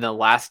all. And the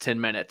last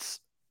 10 minutes,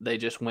 they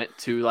just went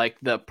to like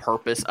the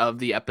purpose of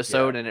the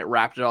episode and it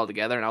wrapped it all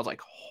together. And I was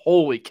like,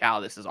 holy cow,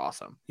 this is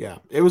awesome. Yeah.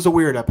 It was a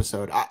weird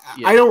episode. I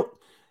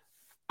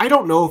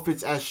don't know if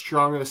it's as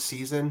strong of a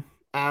season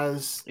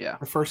as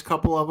the first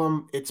couple of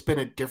them. It's been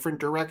a different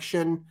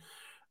direction.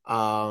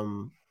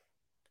 And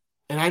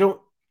I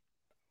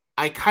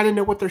kind of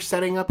know what they're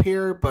setting up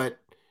here, but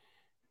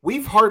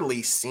we've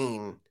hardly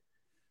seen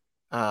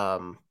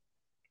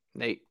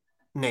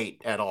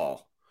Nate at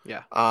all.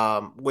 Yeah.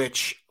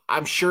 Which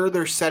I'm sure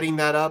they're setting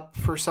that up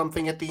for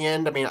something at the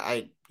end. I mean,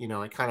 I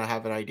kind of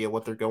have an idea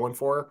what they're going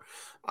for.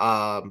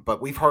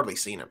 But we've hardly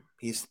seen him.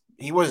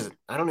 He was,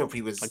 I don't know if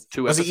he was, like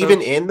was he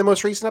even in the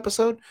most recent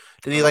episode?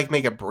 Did he like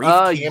make a brief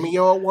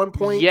cameo at one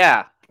point?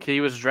 Yeah. He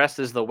was dressed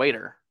as the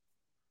waiter.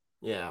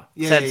 Yeah.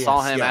 Ted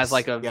saw him as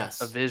like a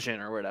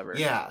vision or whatever.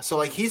 Yeah. So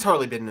like he's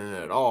hardly been in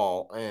it at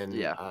all. And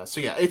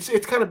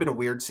it's kind of been a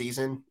weird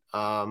season.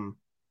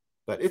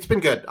 But it's been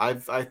good. I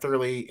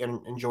thoroughly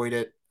enjoyed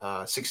it.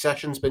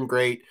 Succession's been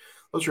great.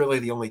 Those are really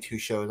the only two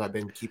shows I've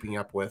been keeping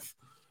up with.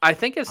 I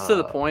think it's to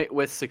the point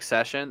with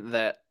Succession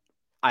that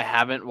I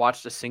haven't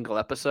watched a single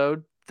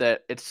episode,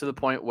 that it's to the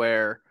point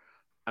where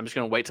I'm just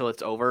going to wait till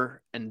it's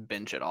over and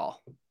binge it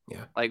all.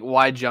 Yeah. Like,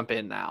 why jump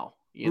in now?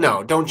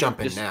 No, don't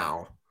jump in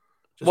now.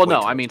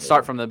 I mean,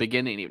 start from the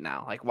beginning even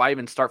now. Like, why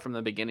even start from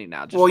the beginning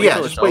now? Just wait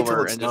till it's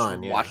over and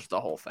done, just watch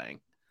the whole thing.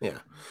 Yeah.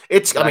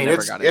 It's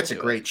a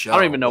great show. I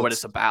don't even know what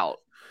it's about.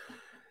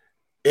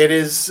 It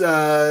is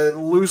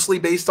loosely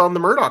based on the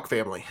Murdoch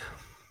family.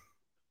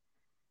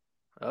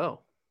 Oh.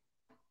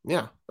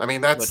 Yeah. I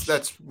mean,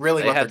 that's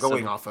really what they're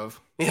going off of.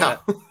 Yeah.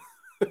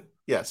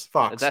 Yes,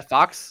 Fox. Is that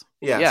Fox?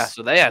 Yes. Yeah,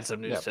 so they had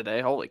some news today.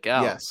 Holy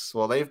cow. Yes.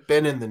 Well, they've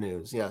been in the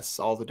news. Yes,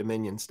 all the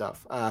Dominion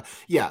stuff.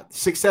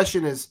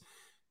 Succession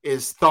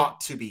is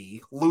thought to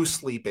be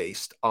loosely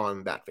based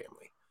on that family.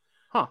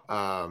 Huh.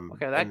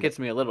 Okay, that gets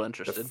me a little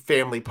interested. The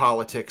family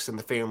politics and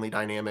the family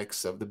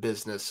dynamics of the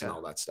business and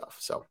all that stuff.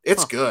 So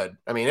it's good.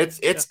 I mean,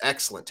 it's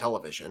excellent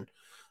television.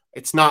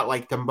 It's not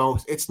like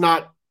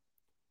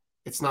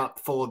it's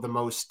not full of the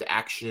most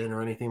action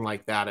or anything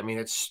like that. I mean,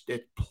 it's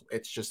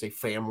just a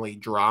family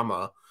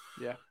drama.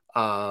 Yeah.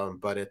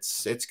 But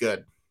it's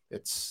good.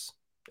 It's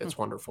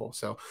wonderful.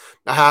 So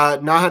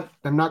I've not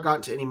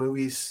gotten to any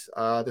movies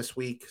this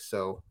week.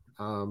 So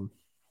I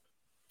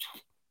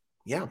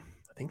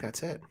think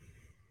that's it.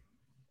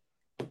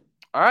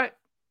 All right.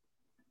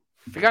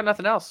 If you got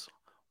nothing else,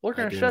 we're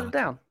going to shut it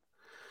down.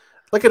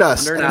 Look at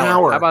us. An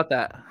hour. How about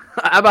that?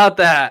 How about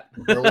that?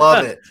 I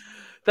love it.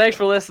 Thanks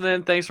for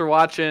listening. Thanks for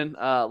watching.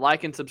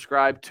 Like and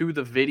subscribe to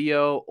the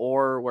video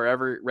or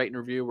rate and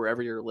review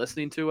wherever you're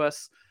listening to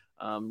us.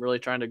 Really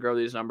trying to grow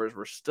these numbers.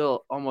 We're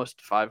still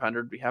almost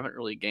 500. We haven't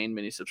really gained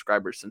many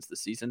subscribers since the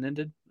season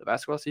ended, the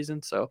basketball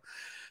season. So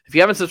if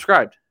you haven't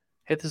subscribed,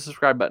 hit the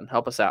subscribe button.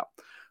 Help us out.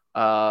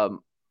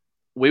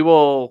 We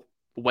will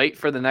wait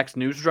for the next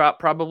news drop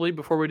probably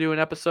before we do an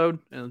episode.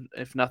 And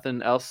if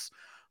nothing else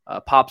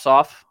pops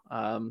off,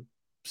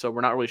 so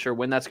we're not really sure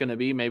when that's going to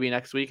be. Maybe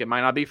next week. It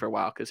might not be for a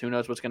while because who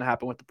knows what's going to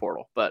happen with the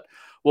portal. But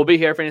we'll be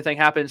here if anything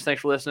happens.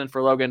 Thanks for listening.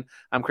 For Logan,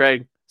 I'm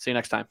Craig. See you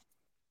next time.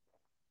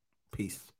 Peace.